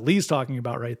manipulation that Lee's talking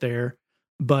about right there.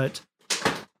 But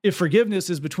if forgiveness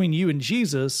is between you and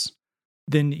Jesus,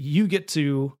 then you get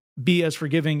to be as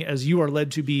forgiving as you are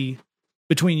led to be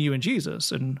between you and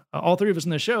Jesus. And all 3 of us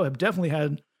in this show have definitely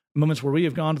had moments where we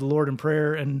have gone to the Lord in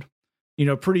prayer and,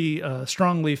 pretty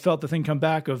strongly felt the thing come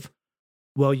back of,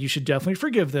 well, you should definitely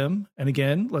forgive them. And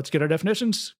again, let's get our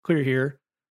definitions clear here.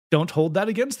 Don't hold that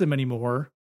against them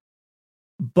anymore.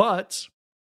 But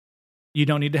you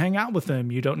don't need to hang out with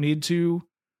them. You don't need to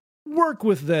work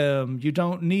with them. You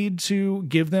don't need to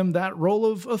give them that role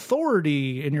of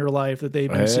authority in your life that they've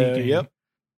been seeking. Yep.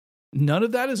 None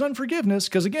of that is unforgiveness,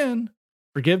 because again,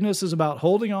 forgiveness is about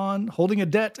holding a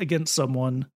debt against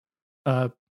someone,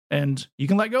 and you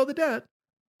can let go of the debt.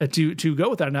 To go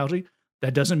with that analogy,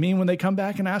 that doesn't mean when they come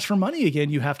back and ask for money again,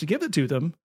 you have to give it to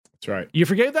them. That's right. You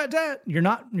forgave that debt. You're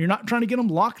not trying to get them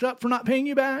locked up for not paying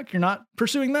you back. You're not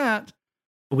pursuing that.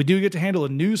 But we do get to handle a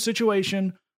new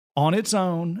situation on its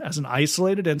own as an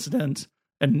isolated incident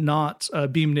and not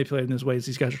be manipulated in those ways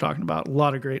these guys are talking about. A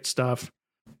lot of great stuff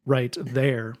right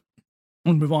there.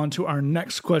 We'll move on to our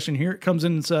next question here. It comes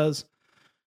in and says,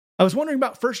 I was wondering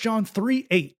about 1 John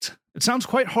 3:8. It sounds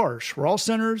quite harsh. We're all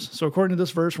sinners, so according to this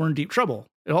verse, we're in deep trouble.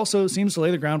 It also seems to lay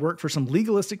the groundwork for some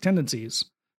legalistic tendencies.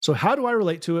 So how do I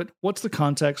relate to it? What's the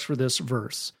context for this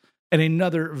verse? And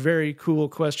another very cool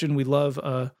question. We love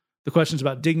the questions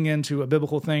about digging into a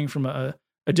biblical thing from a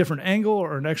different angle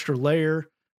or an extra layer.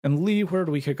 And Lee, where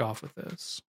do we kick off with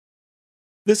this?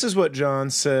 This is what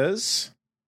John says.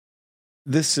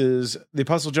 The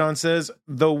Apostle John says,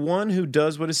 the one who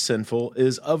does what is sinful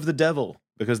is of the devil,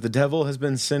 because the devil has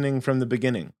been sinning from the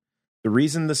beginning. The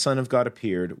reason the Son of God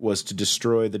appeared was to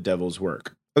destroy the devil's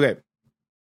work. Okay,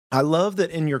 I love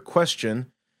that in your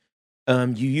question,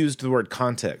 you used the word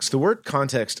context. The word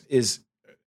context is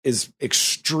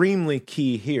extremely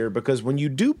key here, because when you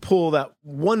do pull that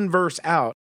one verse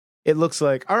out, it looks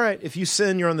like, all right, if you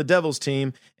sin, you're on the devil's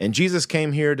team, and Jesus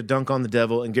came here to dunk on the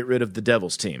devil and get rid of the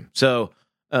devil's team. So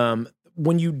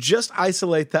when you just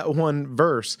isolate that one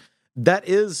verse, that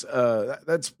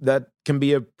can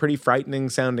be a pretty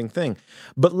frightening sounding thing.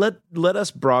 But let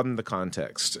us broaden the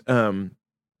context. I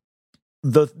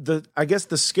guess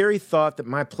the scary thought that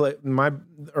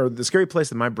the scary place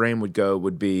that my brain would go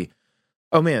would be,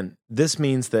 oh man, this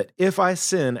means that if I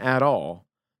sin at all,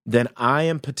 then I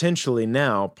am potentially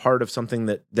now part of something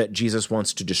that Jesus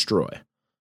wants to destroy.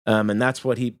 And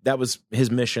that was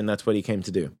his mission. That's what he came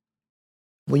to do.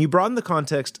 When you broaden the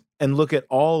context and look at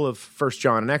all of 1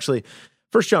 John, and actually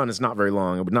 1 John is not very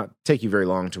long. It would not take you very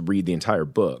long to read the entire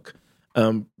book.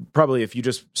 Probably if you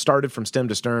just started from stem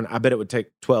to stern, I bet it would take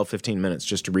 12, 15 minutes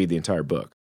just to read the entire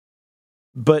book.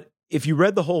 But if you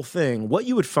read the whole thing, what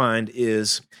you would find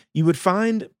is you would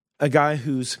find a guy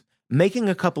who's making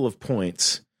a couple of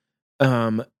points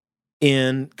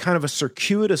in kind of a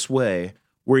circuitous way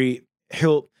where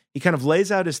he kind of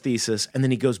lays out his thesis and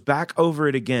then he goes back over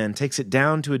it again, takes it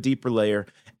down to a deeper layer,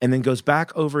 and then goes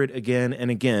back over it again and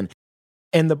again.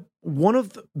 And one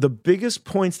of the biggest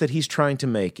points that he's trying to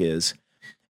make is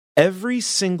every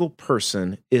single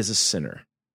person is a sinner.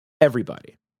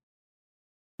 Everybody.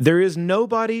 There is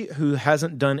nobody who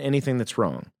hasn't done anything that's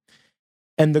wrong.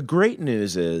 And the great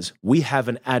news is we have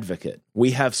an advocate.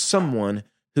 We have someone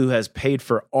who has paid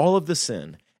for all of the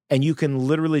sin, and you can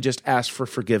literally just ask for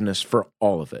forgiveness for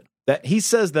all of it. That he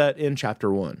says that in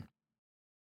chapter 1.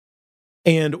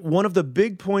 And one of the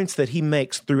big points that he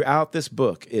makes throughout this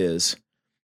book is,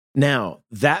 now,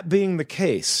 that being the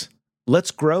case,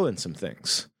 let's grow in some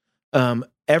things.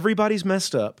 Everybody's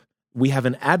messed up. We have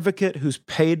an advocate who's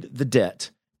paid the debt,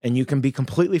 and you can be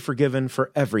completely forgiven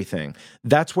for everything.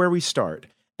 That's where we start.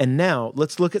 And now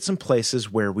let's look at some places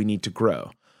where we need to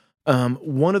grow.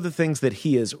 One of the things that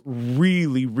he is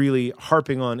really, really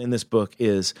harping on in this book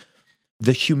is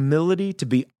the humility to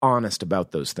be honest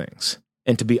about those things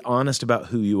and to be honest about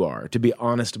who you are, to be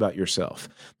honest about yourself.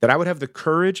 That I would have the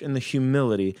courage and the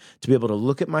humility to be able to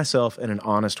look at myself in an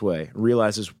honest way,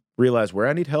 realize where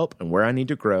I need help and where I need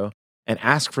to grow, and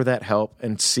ask for that help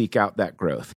and seek out that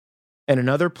growth. And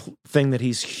another thing that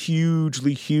he's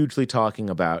hugely, hugely talking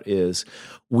about is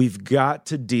we've got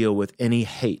to deal with any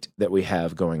hate that we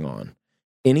have going on.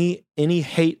 Any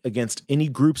hate against any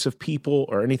groups of people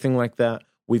or anything like that,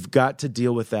 we've got to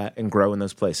deal with that and grow in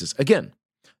those places. Again,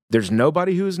 there's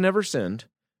nobody who has never sinned.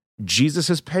 Jesus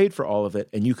has paid for all of it,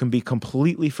 and you can be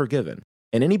completely forgiven.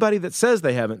 And anybody that says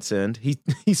they haven't sinned,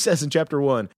 he says in chapter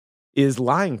 1, is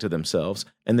lying to themselves,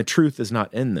 and the truth is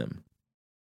not in them.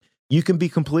 You can be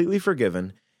completely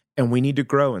forgiven, and we need to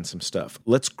grow in some stuff.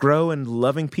 Let's grow in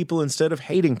loving people instead of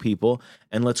hating people,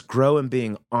 and let's grow in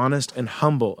being honest and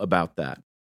humble about that.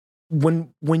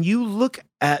 When you look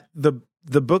at the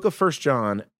book of 1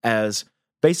 John as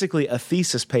basically a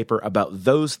thesis paper about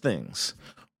those things,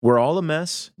 we're all a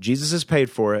mess. Jesus has paid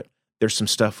for it. There's some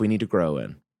stuff we need to grow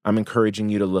in. I'm encouraging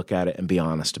you to look at it and be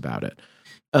honest about it.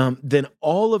 Then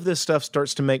all of this stuff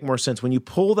starts to make more sense. When you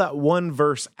pull that one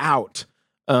verse out,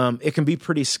 it can be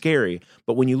pretty scary.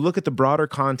 But when you look at the broader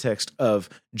context of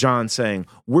John saying,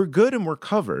 we're good and we're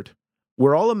covered.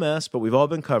 We're all a mess, but we've all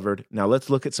been covered. Now let's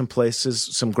look at some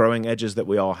places, some growing edges that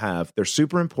we all have. They're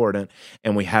super important,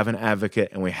 and we have an advocate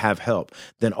and we have help.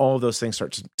 Then all of those things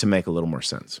start to make a little more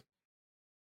sense.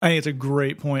 I think it's a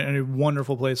great point and a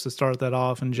wonderful place to start that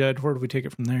off. And Jed, where do we take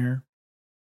it from there?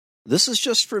 This is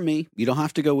just for me. You don't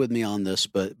have to go with me on this,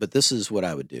 but this is what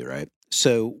I would do, right?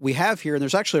 So we have here, and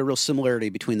there's actually a real similarity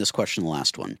between this question and the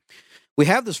last one. We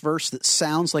have this verse that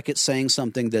sounds like it's saying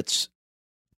something that's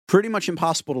pretty much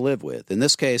impossible to live with. In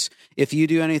this case, if you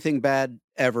do anything bad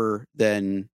ever,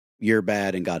 then you're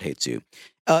bad and God hates you.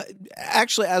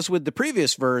 Actually, as with the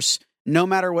previous verse, no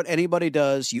matter what anybody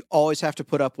does, you always have to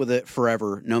put up with it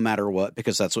forever, no matter what,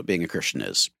 because that's what being a Christian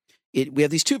is. We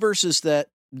have these two verses that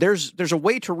there's a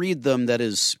way to read them that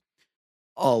is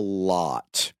a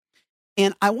lot.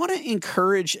 And I want to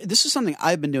encourage, this is something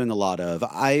I've been doing a lot of.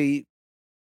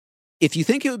 If you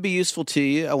think it would be useful to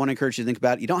you, I want to encourage you to think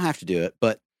about it. You don't have to do it,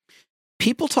 but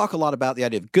people talk a lot about the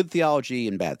idea of good theology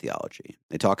and bad theology.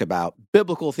 They talk about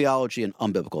biblical theology and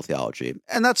unbiblical theology,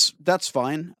 and that's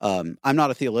fine. I'm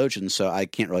not a theologian, so I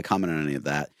can't really comment on any of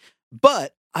that.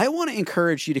 But I want to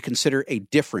encourage you to consider a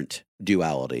different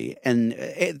duality, and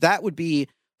that would be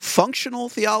functional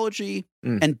theology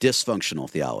and dysfunctional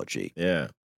theology. Yeah.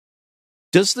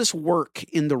 Does this work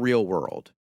in the real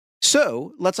world?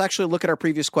 So let's actually look at our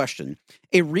previous question.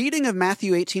 A reading of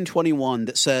Matthew 18:21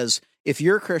 that says, if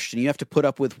you're a Christian, you have to put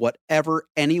up with whatever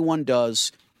anyone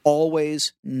does,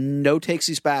 always, no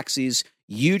takesies backsies,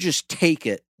 you just take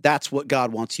it. That's what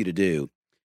God wants you to do.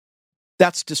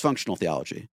 That's dysfunctional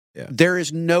theology. Yeah. There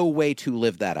is no way to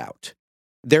live that out.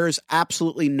 There is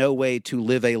absolutely no way to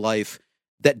live a life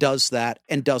that does that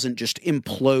and doesn't just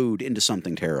implode into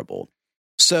something terrible.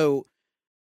 So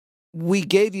we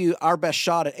gave you our best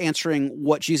shot at answering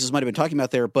what Jesus might have been talking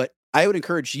about there, but I would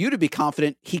encourage you to be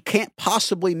confident he can't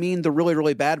possibly mean the really,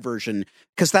 really bad version,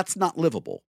 because that's not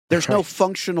livable. There's no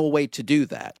functional way to do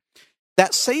that.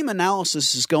 That same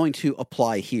analysis is going to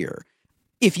apply here.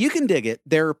 If you can dig it,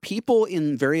 there are people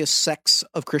in various sects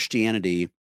of Christianity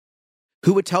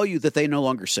who would tell you that they no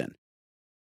longer sin,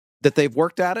 that they've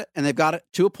worked at it and they've got it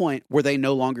to a point where they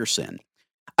no longer sin.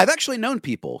 I've actually known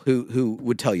people who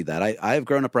would tell you that. I've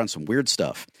grown up around some weird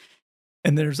stuff.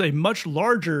 And there's a much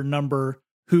larger number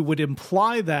who would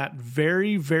imply that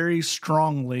very, very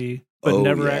strongly, but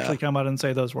never actually come out and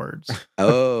say those words.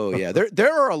 Oh, yeah.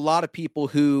 There are a lot of people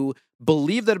who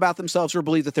believe that about themselves, or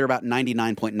believe that they're about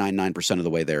 99.99% of the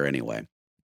way there anyway.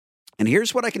 And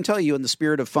here's what I can tell you in the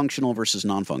spirit of functional versus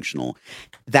non-functional.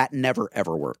 That never,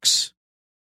 ever works.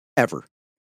 Ever.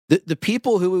 The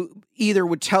people who either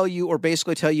would tell you or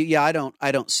basically tell you, yeah,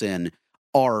 I don't sin,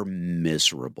 are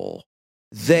miserable.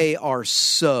 They are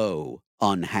so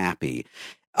unhappy.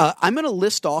 I'm going to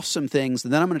list off some things,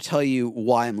 and then I'm going to tell you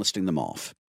why I'm listing them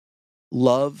off.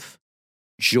 Love,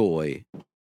 joy,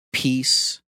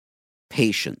 peace,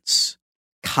 patience,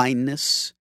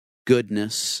 kindness,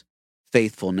 goodness,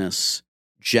 faithfulness,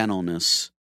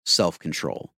 gentleness,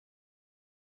 self-control.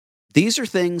 These are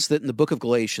things that in the book of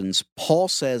Galatians, Paul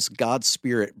says God's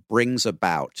Spirit brings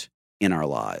about in our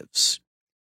lives.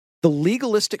 The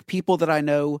legalistic people that I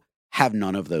know have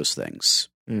none of those things.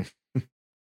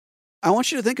 I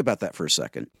want you to think about that for a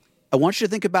second. I want you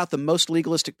to think about the most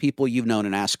legalistic people you've known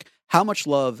and ask, how much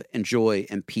love and joy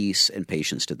and peace and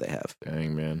patience did they have?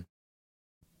 Dang, man.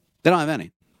 They don't have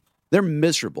any. They're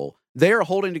miserable. They are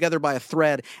holding together by a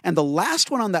thread. And the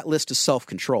last one on that list is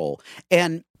self-control.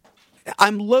 And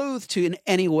I'm loath to in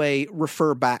any way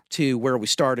refer back to where we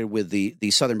started with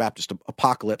the Southern Baptist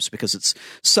apocalypse, because it's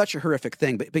such a horrific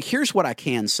thing. But here's what I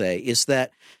can say is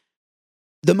that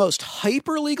the most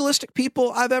hyper-legalistic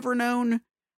people I've ever known,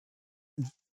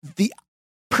 the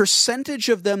percentage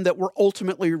of them that were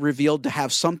ultimately revealed to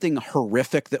have something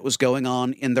horrific that was going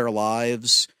on in their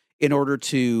lives in order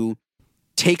to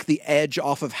take the edge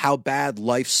off of how bad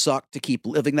life sucked to keep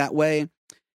living that way,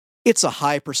 it's a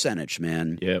high percentage,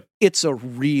 man. Yep. It's a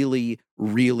really,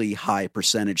 really high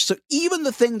percentage. So even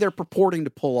the thing they're purporting to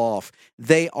pull off,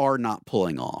 they are not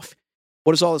pulling off.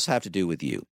 What does all this have to do with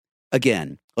you?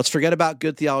 Again, let's forget about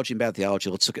good theology and bad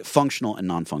theology. Let's look at functional and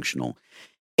non-functional.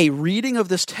 A reading of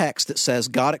this text that says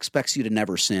God expects you to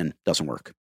never sin doesn't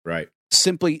work. Right.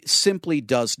 Simply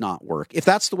does not work. If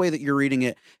that's the way that you're reading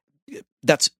it,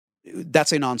 that's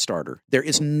a non-starter. There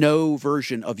is no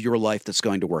version of your life that's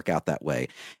going to work out that way.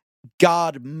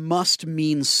 God must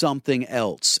mean something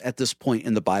else at this point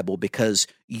in the Bible, because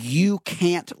you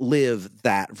can't live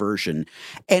that version.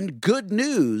 And good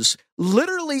news,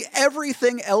 literally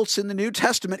everything else in the New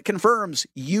Testament confirms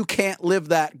you can't live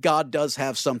that. God does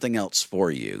have something else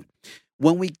for you.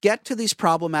 When we get to these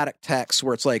problematic texts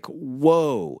where it's like,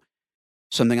 whoa,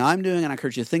 something I'm doing and I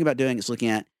encourage you to think about doing is looking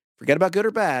at, forget about good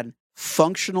or bad,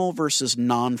 functional versus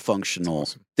non-functional.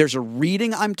 Awesome. There's a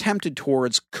reading I'm tempted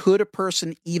towards. Could a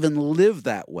person even live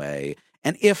that way?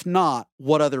 And if not,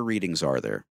 what other readings are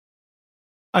there?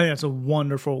 I think that's a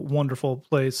wonderful, wonderful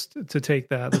place to take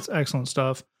that. That's excellent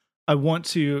stuff. I want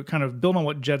to kind of build on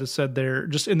what Jed has said there,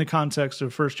 just in the context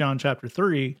of 1 John chapter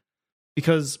 3,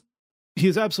 because he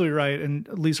is absolutely right. And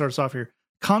Lee starts off here.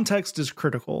 Context is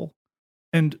critical.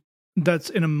 And that's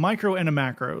in a micro and a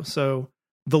macro. So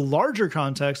the larger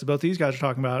context that both these guys are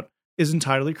talking about is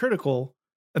entirely critical,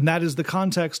 and that is the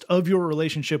context of your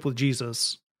relationship with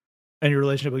Jesus and your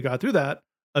relationship with God through that,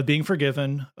 of being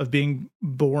forgiven, of being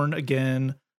born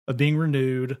again, of being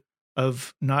renewed,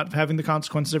 of not having the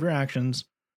consequences of your actions,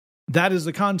 that is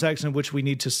the context in which we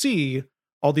need to see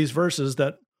all these verses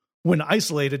that, when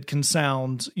isolated, can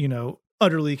sound,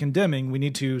 utterly condemning. We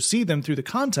need to see them through the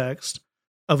context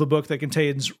of a book that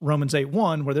contains Romans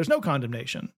 8:1, where there's no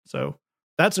condemnation. So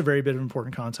that's a very bit of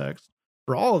important context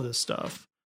for all of this stuff.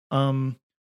 One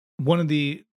of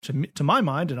the, to my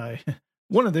mind,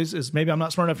 one of these is, maybe I'm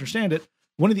not smart enough to understand it,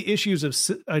 one of the issues of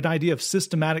an idea of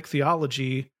systematic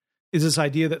theology is this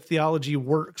idea that theology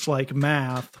works like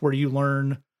math, where you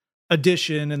learn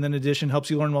addition, and then addition helps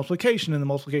you learn multiplication, and the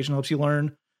multiplication helps you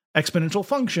learn exponential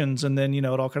functions, and then, it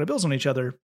all kind of builds on each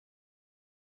other.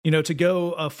 To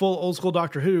go a full old school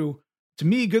Doctor Who, to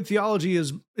me, good theology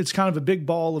it's kind of a big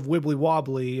ball of wibbly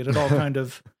wobbly, and it all kind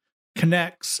of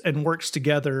connects and works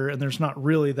together, and there's not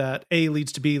really that A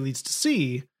leads to B leads to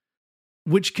C,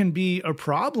 which can be a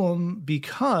problem,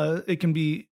 because it can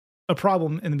be a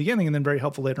problem in the beginning and then very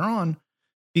helpful later on,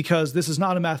 because this is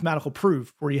not a mathematical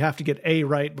proof where you have to get A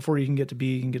right before you can get to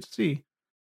B and get to C.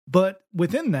 But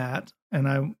within that, and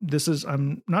I'm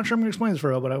not sure I'm going to explain this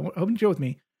for you, but I hope you go with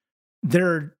me.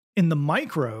 They're in the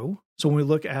micro. So when we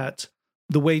look at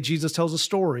the way Jesus tells a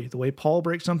story, the way Paul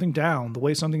breaks something down, the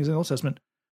way something is in the Old Testament,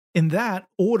 in that,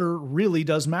 order really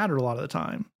does matter a lot of the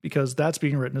time, because that's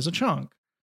being written as a chunk.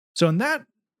 So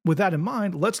with that in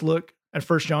mind, let's look at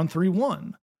 1 John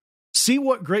 3:1. See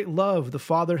what great love the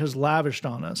Father has lavished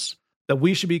on us, that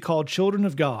we should be called children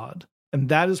of God, and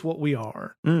that is what we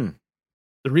are.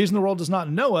 The reason the world does not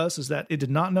know us is that it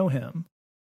did not know him.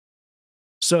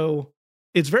 So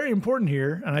it's very important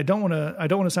here, and I don't want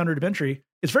to sound rudimentary.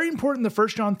 It's very important that 1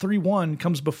 John 3:1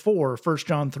 comes before 1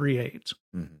 John 3:8.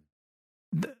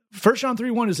 1 John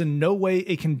 3:1 is in no way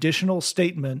a conditional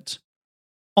statement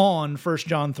on 1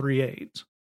 John 3:8.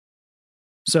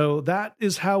 So that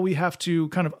is how we have to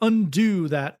kind of undo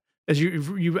that, as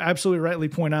you absolutely rightly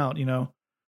point out,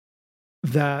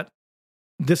 that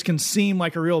this can seem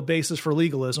like a real basis for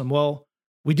legalism. Well,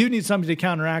 we do need something to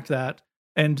counteract that.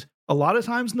 And a lot of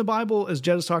times in the Bible, as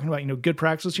Jed is talking about, good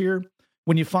practice here,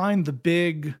 when you find the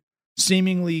big,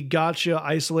 seemingly gotcha,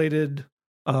 isolated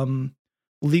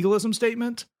legalism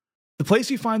statement, the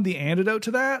place you find the antidote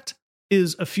to that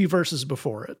is a few verses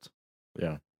before it.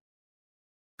 Yeah.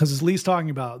 Because as Lee's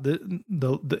talking about,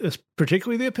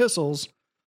 particularly the epistles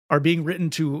are being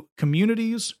written to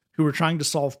communities who are trying to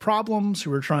solve problems,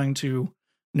 who are trying to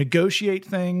negotiate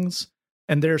things,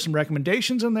 and there are some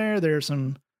recommendations in there. There are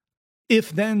some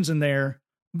if-thens in there,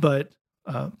 but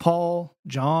Paul,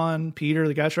 John, Peter,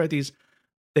 the guys who write these,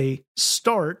 they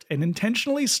start and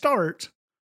intentionally start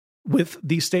with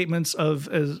these statements of,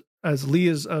 as Lee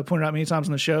has pointed out many times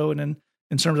on the show, and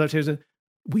in sermons I've taken,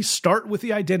 we start with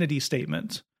the identity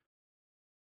statement.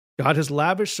 God has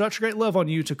lavished such great love on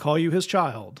you to call you his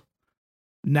child.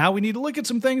 Now we need to look at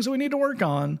some things that we need to work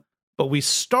on, but we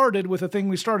started with the thing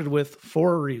we started with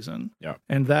for a reason. Yeah.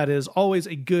 And that is always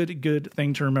a good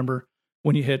thing to remember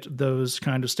when you hit those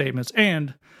kind of statements.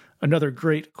 And another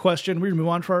great question. We're going to move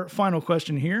on to our final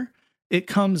question here. It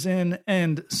comes in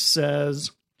and says,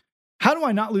 how do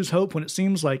I not lose hope when it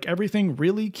seems like everything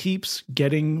really keeps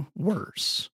getting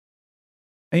worse?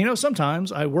 And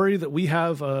sometimes I worry that we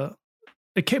have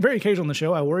very occasionally on the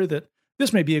show, I worry that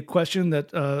this may be a question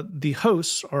that the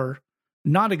hosts are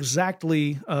not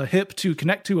exactly hip to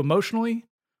connect to emotionally.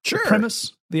 Sure. The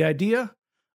premise, the idea.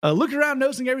 Looking around,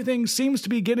 noticing everything seems to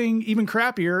be getting even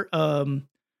crappier.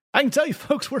 I can tell you,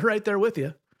 folks, we're right there with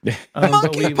you.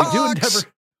 But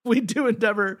we do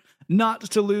endeavor not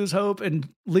to lose hope. And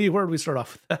Lee, where do we start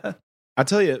off with that? I'll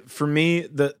tell you, for me,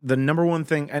 the number one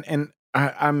thing, and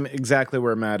I'm exactly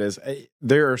where Matt is.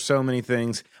 There are so many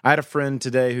things. I had a friend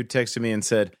today who texted me and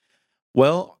said,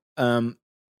 well,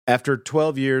 after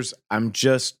 12 years, I'm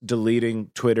just deleting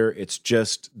Twitter. It's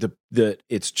just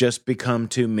it's just become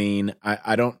too mean.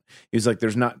 I don't, he's like,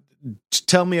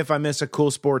 tell me if I miss a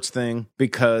cool sports thing,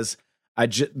 because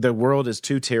the world is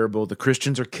too terrible. The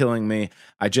Christians are killing me.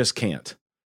 I just can't.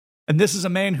 And this is a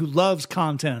man who loves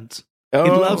content. Oh, he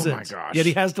loves it. My gosh. Yet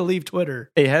he has to leave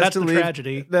Twitter. That's the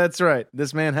tragedy. That's right.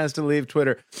 This man has to leave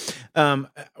Twitter.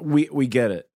 We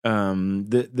get it.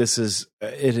 It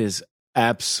is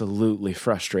absolutely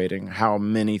frustrating how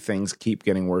many things keep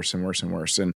getting worse and worse and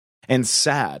worse, and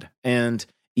sad and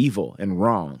evil and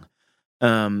wrong.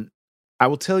 I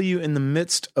will tell you, in the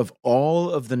midst of all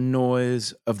of the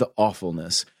noise of the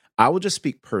awfulness, I will just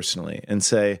speak personally and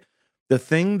say, the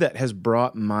thing that has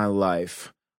brought my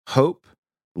life hope,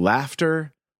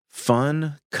 laughter,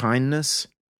 fun, kindness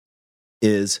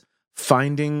is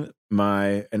finding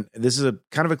and this is a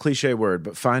kind of a cliche word,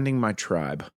 but finding my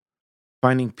tribe,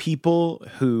 finding people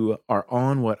who are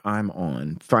on what I'm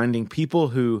on, finding people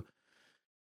who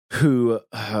who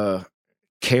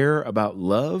care about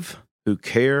love, who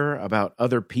care about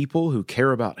other people, who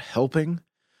care about helping.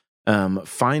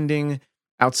 Finding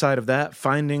outside of that,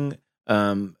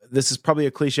 this is probably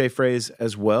a cliche phrase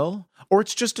as well, or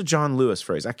it's just a John Lewis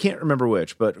phrase. I can't remember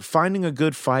which, but finding a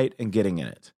good fight and getting in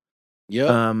it.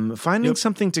 Yeah. Finding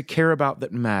something to care about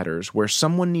that matters, where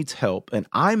someone needs help, and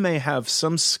I may have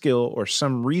some skill or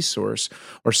some resource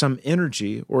or some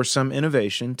energy or some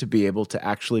innovation to be able to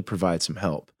actually provide some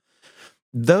help.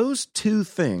 Those two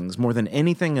things, more than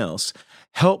anything else,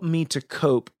 help me to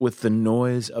cope with the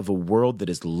noise of a world that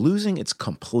is losing its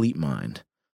complete mind.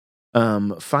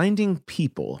 Finding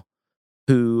people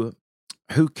who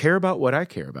care about what I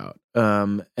care about,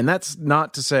 and that's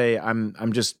not to say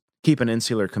I'm just keep an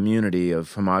insular community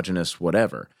of homogenous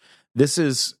whatever. This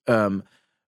is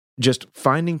just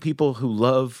finding people who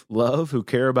love, who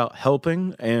care about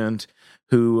helping, and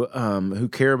who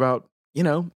care about,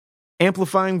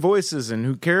 amplifying voices, and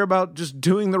who care about just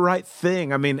doing the right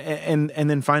thing. I mean, and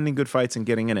then finding good fights and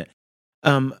getting in it.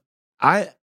 And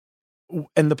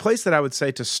the place that I would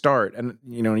say to start, and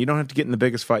you don't have to get in the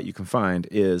biggest fight you can find,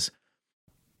 is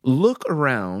look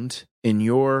around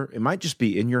it might just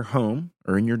be in your home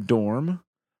or in your dorm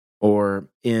or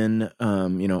in,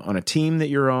 on a team that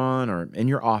you're on or in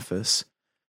your office.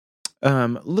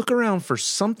 Look around for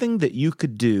something that you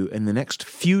could do in the next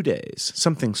few days,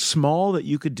 something small that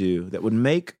you could do that would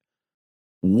make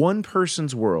one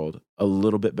person's world a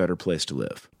little bit better place to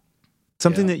live.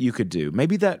 Something that you could do.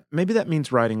 Maybe that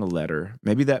means writing a letter.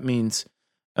 Maybe that means,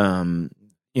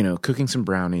 cooking some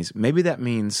brownies. Maybe that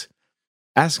means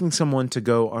asking someone to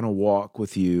go on a walk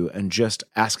with you and just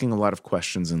asking a lot of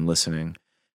questions and listening.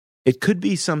 It could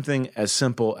be something as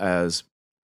simple as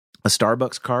a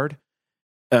Starbucks card.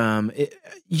 You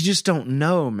just don't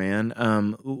know, man.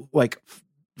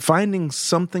 Finding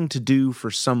something to do for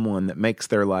someone that makes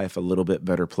their life a little bit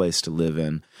better place to live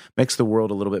in, makes the world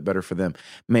a little bit better for them.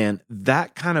 Man,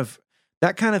 that kind of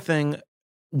thing,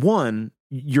 one,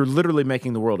 you're literally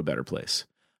making the world a better place.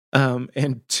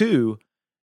 And two,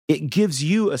 it gives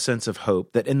you a sense of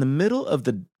hope that in the middle of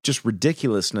the just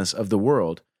ridiculousness of the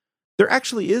world, there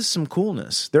actually is some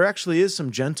coolness. There actually is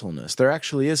some gentleness. There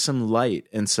actually is some light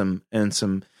and some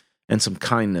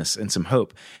kindness and some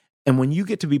hope. And when you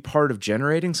get to be part of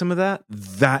generating some of that,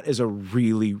 that is a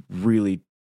really, really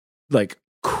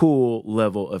cool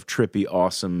level of trippy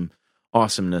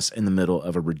awesomeness in the middle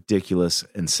of a ridiculous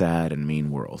and sad and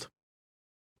mean world.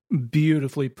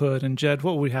 Beautifully put. And Jed,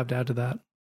 what would we have to add to that?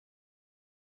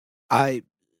 I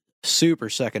super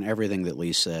second everything that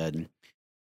Lee said.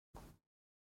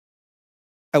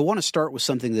 I want to start with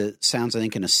something that sounds, I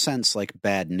think, in a sense like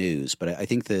bad news, but I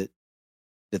think that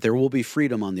there will be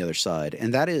freedom on the other side,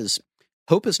 and that is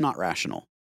hope is not rational.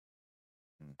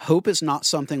 Hope is not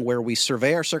something where we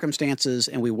survey our circumstances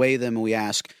and we weigh them and we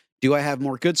ask, do I have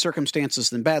more good circumstances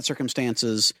than bad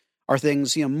circumstances? Are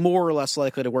things, more or less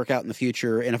likely to work out in the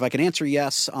future? And if I can answer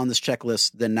yes on this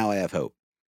checklist, then now I have hope.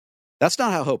 That's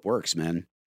not how hope works, man.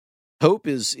 Hope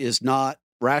is not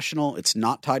rational. It's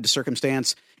not tied to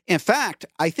circumstance. In fact,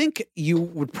 I think you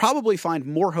would probably find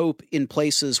more hope in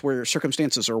places where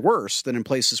circumstances are worse than in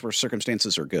places where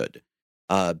circumstances are good,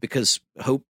 because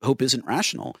hope isn't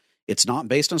rational. It's not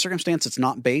based on circumstance. It's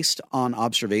not based on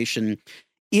observation.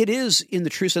 It is, in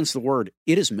the true sense of the word,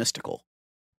 it is mystical.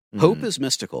 Mm-hmm. Hope is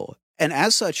mystical, and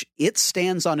as such, it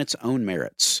stands on its own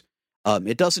merits.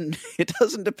 It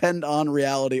doesn't depend on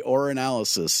reality or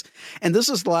analysis. And this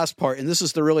is the last part, and this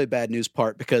is the really bad news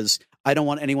part, because I don't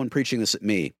want anyone preaching this at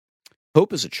me.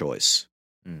 Hope is a choice.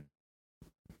 Mm.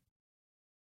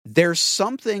 There's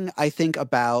something, I think,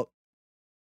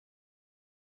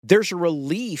 there's a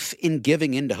relief in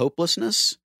giving into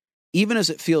hopelessness, even as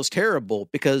it feels terrible,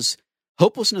 because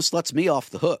hopelessness lets me off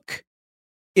the hook.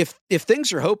 If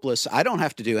things are hopeless, I don't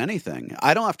have to do anything.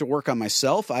 I don't have to work on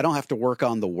myself. I don't have to work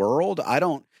on the world. I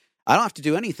don't have to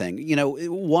do anything.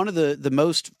 One of the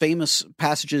most famous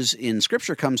passages in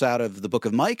Scripture comes out of the book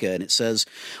of Micah, and it says,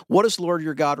 "What does the Lord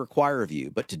your God require of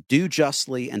you, but to do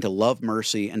justly and to love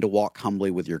mercy and to walk humbly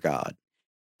with your God?"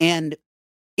 And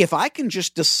if I can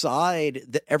just decide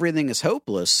that everything is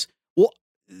hopeless, well,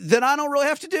 then I don't really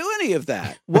have to do any of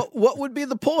that. What would be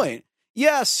the point?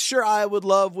 Yes, sure, I would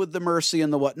love with the mercy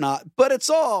and the whatnot, but it's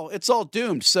all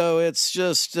doomed. So it's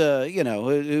just,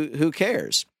 who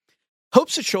cares?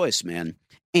 Hope's a choice, man.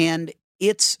 And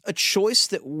it's a choice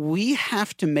that we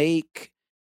have to make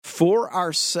for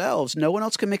ourselves. No one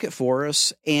else can make it for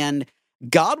us. And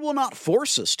God will not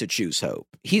force us to choose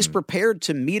hope. He's prepared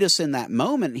to meet us in that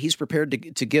moment. He's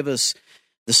prepared to give us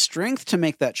the strength to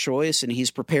make that choice, and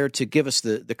he's prepared to give us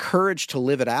the courage to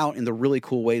live it out in the really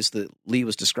cool ways that Lee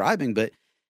was describing. But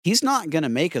he's not going to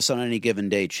make us on any given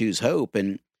day choose hope.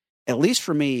 And at least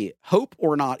for me, hope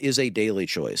or not is a daily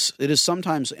choice. It is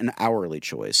sometimes an hourly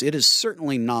choice. It is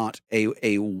certainly not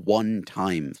a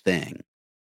one-time thing.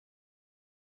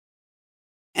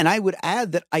 And I would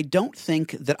add that I don't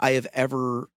think that I have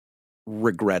ever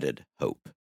regretted hope.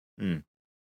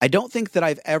 I don't think that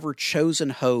I've ever chosen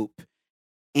hope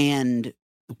and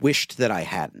wished that I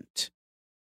hadn't.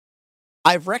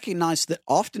 I've recognized that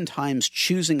oftentimes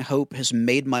choosing hope has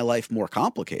made my life more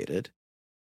complicated.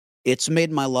 It's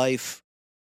made my life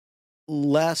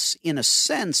less, in a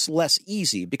sense, less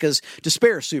easy, because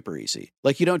despair is super easy.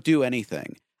 Like, you don't do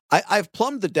anything. I've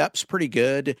plumbed the depths pretty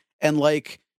good, and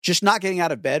like just not getting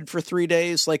out of bed for 3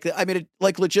 days. Like, I mean,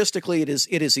 logistically,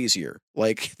 it is easier.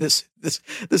 Like this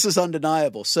is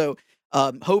undeniable. So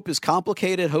hope is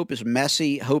complicated. Hope is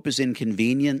messy. Hope is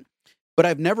inconvenient. But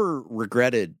I've never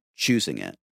regretted choosing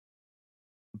it.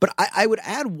 But I would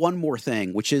add one more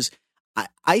thing, which is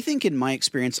I think in my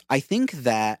experience, I think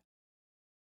that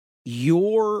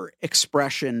your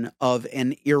expression of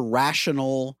an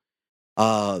irrational,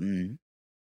 wild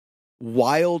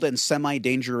and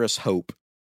semi-dangerous hope,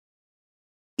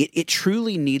 it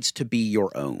truly needs to be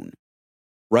your own,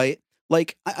 right?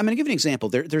 Like, I'm going to give you an example.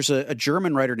 There's a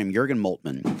German writer named Jürgen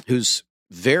Moltmann who's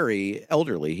very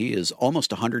elderly. He is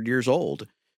almost 100 years old.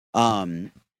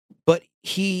 But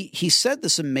he said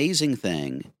this amazing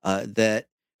thing that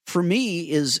for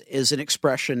me is an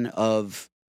expression of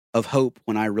hope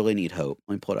when I really need hope.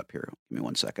 Let me pull it up here. Give me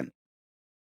 1 second.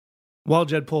 While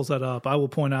Jed pulls that up, I will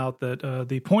point out that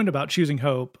the point about choosing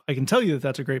hope, I can tell you that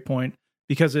that's a great point,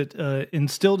 because it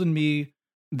instilled in me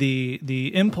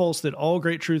the impulse that all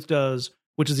great truth does,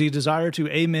 which is the desire to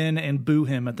amen and boo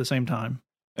him at the same time.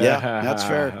 Yeah, that's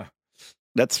fair.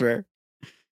 That's fair.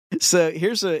 So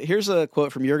here's a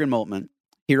quote from Jürgen Moltmann.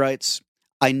 He writes,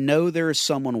 "I know there is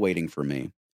someone waiting for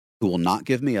me who will not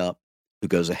give me up, who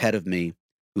goes ahead of me,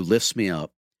 who lifts me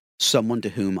up, someone to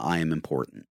whom I am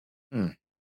important."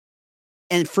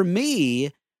 And for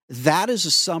me, that is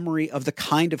a summary of the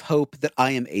kind of hope that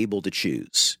I am able to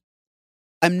choose.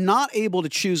 I'm not able to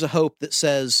choose a hope that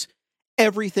says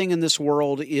everything in this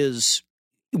world is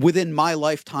within my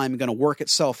lifetime going to work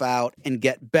itself out and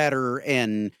get better,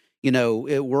 and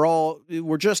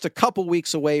we're just a couple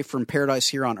weeks away from paradise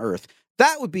here on earth.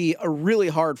 That would be a really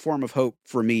hard form of hope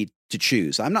for me to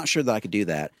choose. I'm not sure that I could do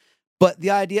that. But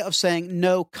the idea of saying,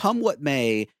 no, come what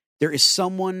may, there is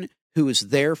someone who is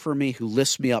there for me, who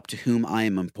lifts me up, to whom I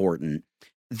am important.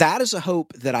 That is a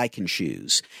hope that I can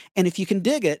choose. And if you can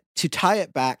dig it, to tie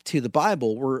it back to the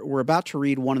Bible, we're about to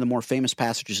read one of the more famous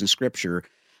passages in Scripture.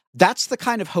 That's the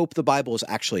kind of hope the Bible is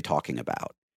actually talking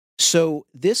about. So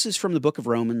this is from the book of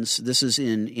Romans. This is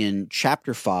in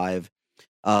chapter 5.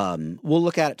 We'll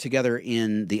look at it together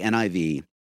in the NIV.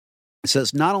 It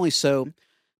says, "Not only so,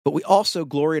 but we also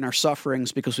glory in our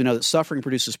sufferings, because we know that suffering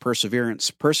produces perseverance,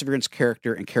 perseverance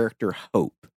character, and character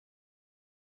hope.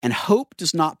 And hope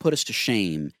does not put us to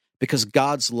shame, because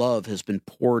God's love has been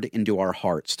poured into our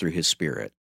hearts through his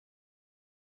Spirit."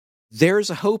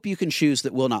 There's a hope you can choose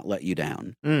that will not let you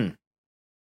down.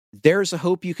 There's a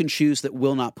hope you can choose that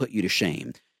will not put you to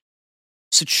shame.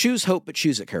 So choose hope, but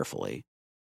choose it carefully.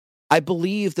 I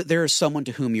believe that there is someone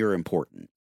to whom you're important.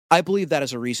 I believe that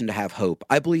is a reason to have hope.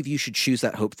 I believe you should choose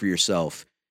that hope for yourself,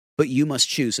 but you must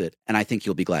choose it, and I think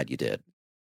you'll be glad you did.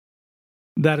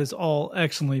 That is all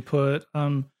excellently put.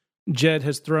 Jed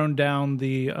has thrown down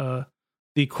the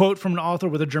quote from an author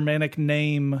with a Germanic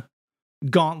name,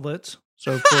 Gauntlet.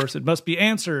 So, of course, it must be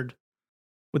answered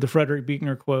with the Frederick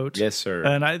Buechner quote. Yes, sir.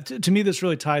 And to me, this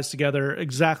really ties together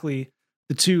exactly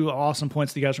the two awesome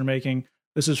points that you guys are making.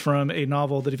 This is from a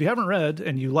novel that if you haven't read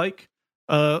and you like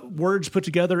words put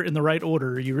together in the right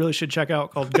order, you really should check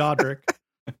out, called Godric.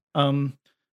 And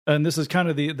this is kind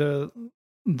of the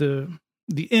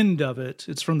end of it.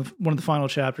 It's from one of the final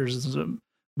chapters. This is a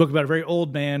book about a very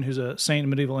old man who's a saint in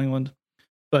medieval England.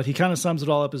 But he kind of sums it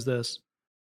all up as this.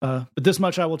 But this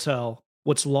much I will tell.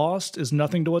 What's lost is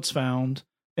nothing to what's found,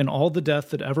 and all the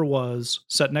death that ever was,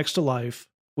 set next to life,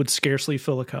 would scarcely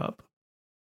fill a cup.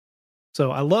 So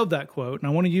I love that quote, and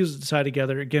I want to use it to tie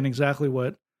together, again, exactly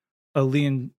what Lee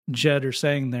and Jed are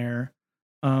saying there.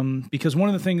 Because one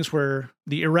of the things where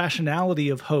the irrationality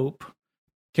of hope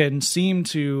can seem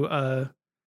to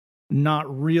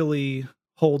not really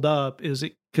hold up is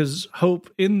because hope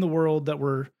in the world that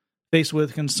we're faced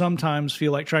with can sometimes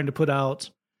feel like trying to put out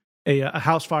a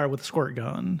house fire with a squirt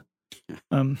gun.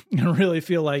 I really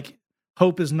feel like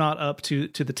hope is not up to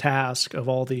the task of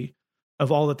all the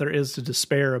of all that there is to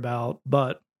despair about.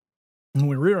 But when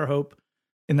we root our hope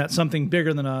in that something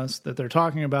bigger than us that they're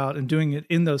talking about, and doing it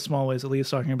in those small ways that Leah's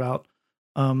talking about,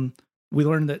 we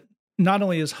learn that not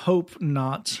only is hope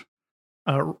not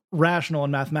rational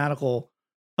and mathematical,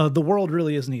 the world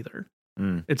really isn't either.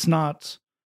 It's not,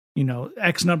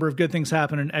 X number of good things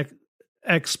happen and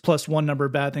X plus one number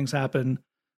of bad things happen,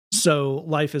 so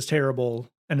life is terrible.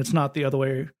 And it's not the other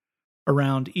way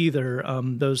around either.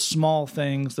 Those small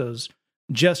things, those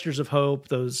gestures of hope,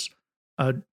 those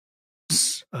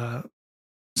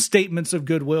statements of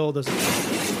goodwill, those...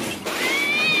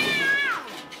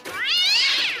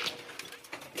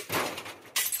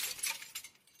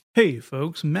 Hey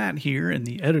folks, Matt here in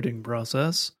the editing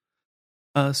process.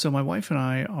 So my wife and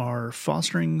I are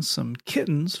fostering some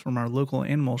kittens from our local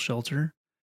animal shelter,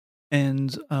 and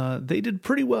they did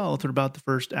pretty well through about the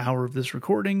first hour of this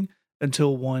recording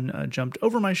until one jumped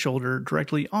over my shoulder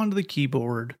directly onto the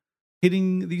keyboard,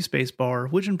 hitting the space bar,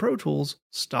 which in Pro Tools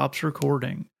stops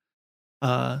recording.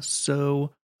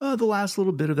 So the last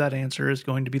little bit of that answer is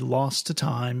going to be lost to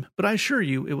time, but I assure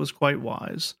you it was quite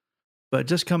wise. But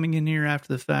just coming in here after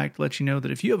the fact, let you know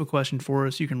that if you have a question for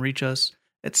us, you can reach us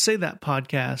at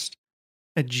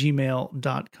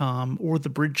saythatpodcast@gmail.com or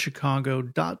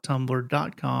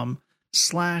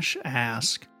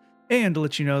thebridgechicago.tumblr.com/ask. And to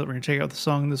let you know that we're going to take out the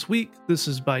song this week. This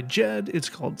is by Jed. It's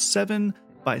called 7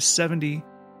 by 70.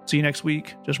 See you next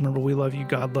week. Just remember, we love you.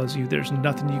 God loves you. There's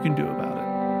nothing you can do about it.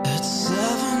 At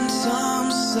 7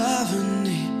 times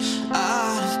 70,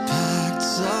 I'd have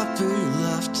packed up and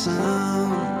left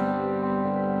town.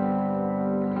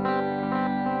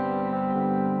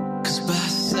 'Cause by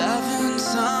 7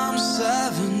 times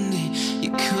 70,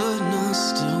 you could not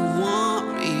still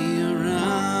want me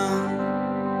around.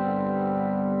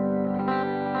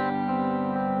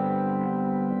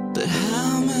 But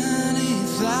how many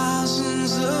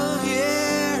thousands of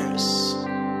years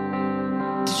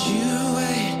did you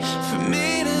wait for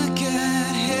me to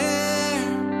get here?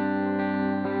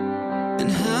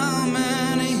 And how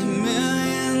many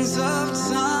millions of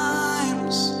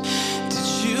times did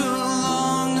you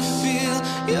long to feel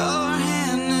your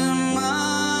hand in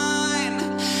mine?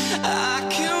 I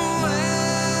can wait,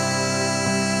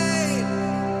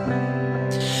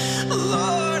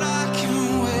 Lord, I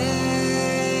can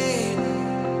wait.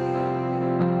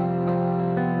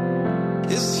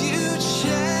 As you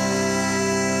change,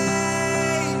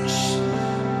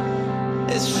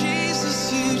 as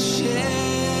Jesus, you change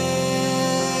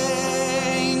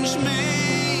me.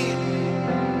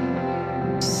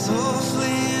 Softly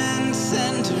and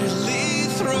tenderly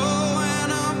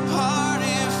throwing a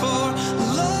party for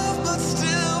love, but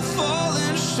still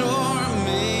falling short of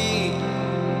me.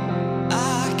 I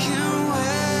can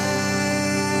wait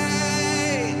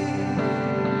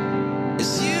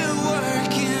as you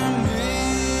work in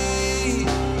me.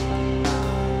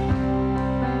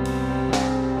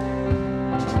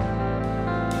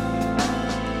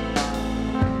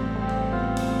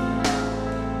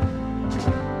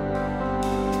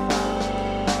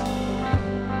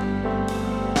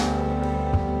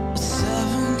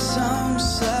 Seven times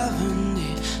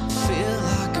 70, feel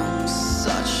like I'm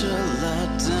such a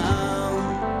letdown.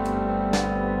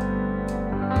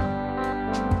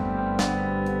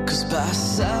 'Cause by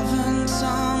 7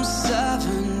 times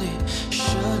 70,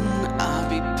 shouldn't I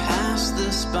be past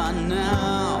this by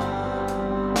now?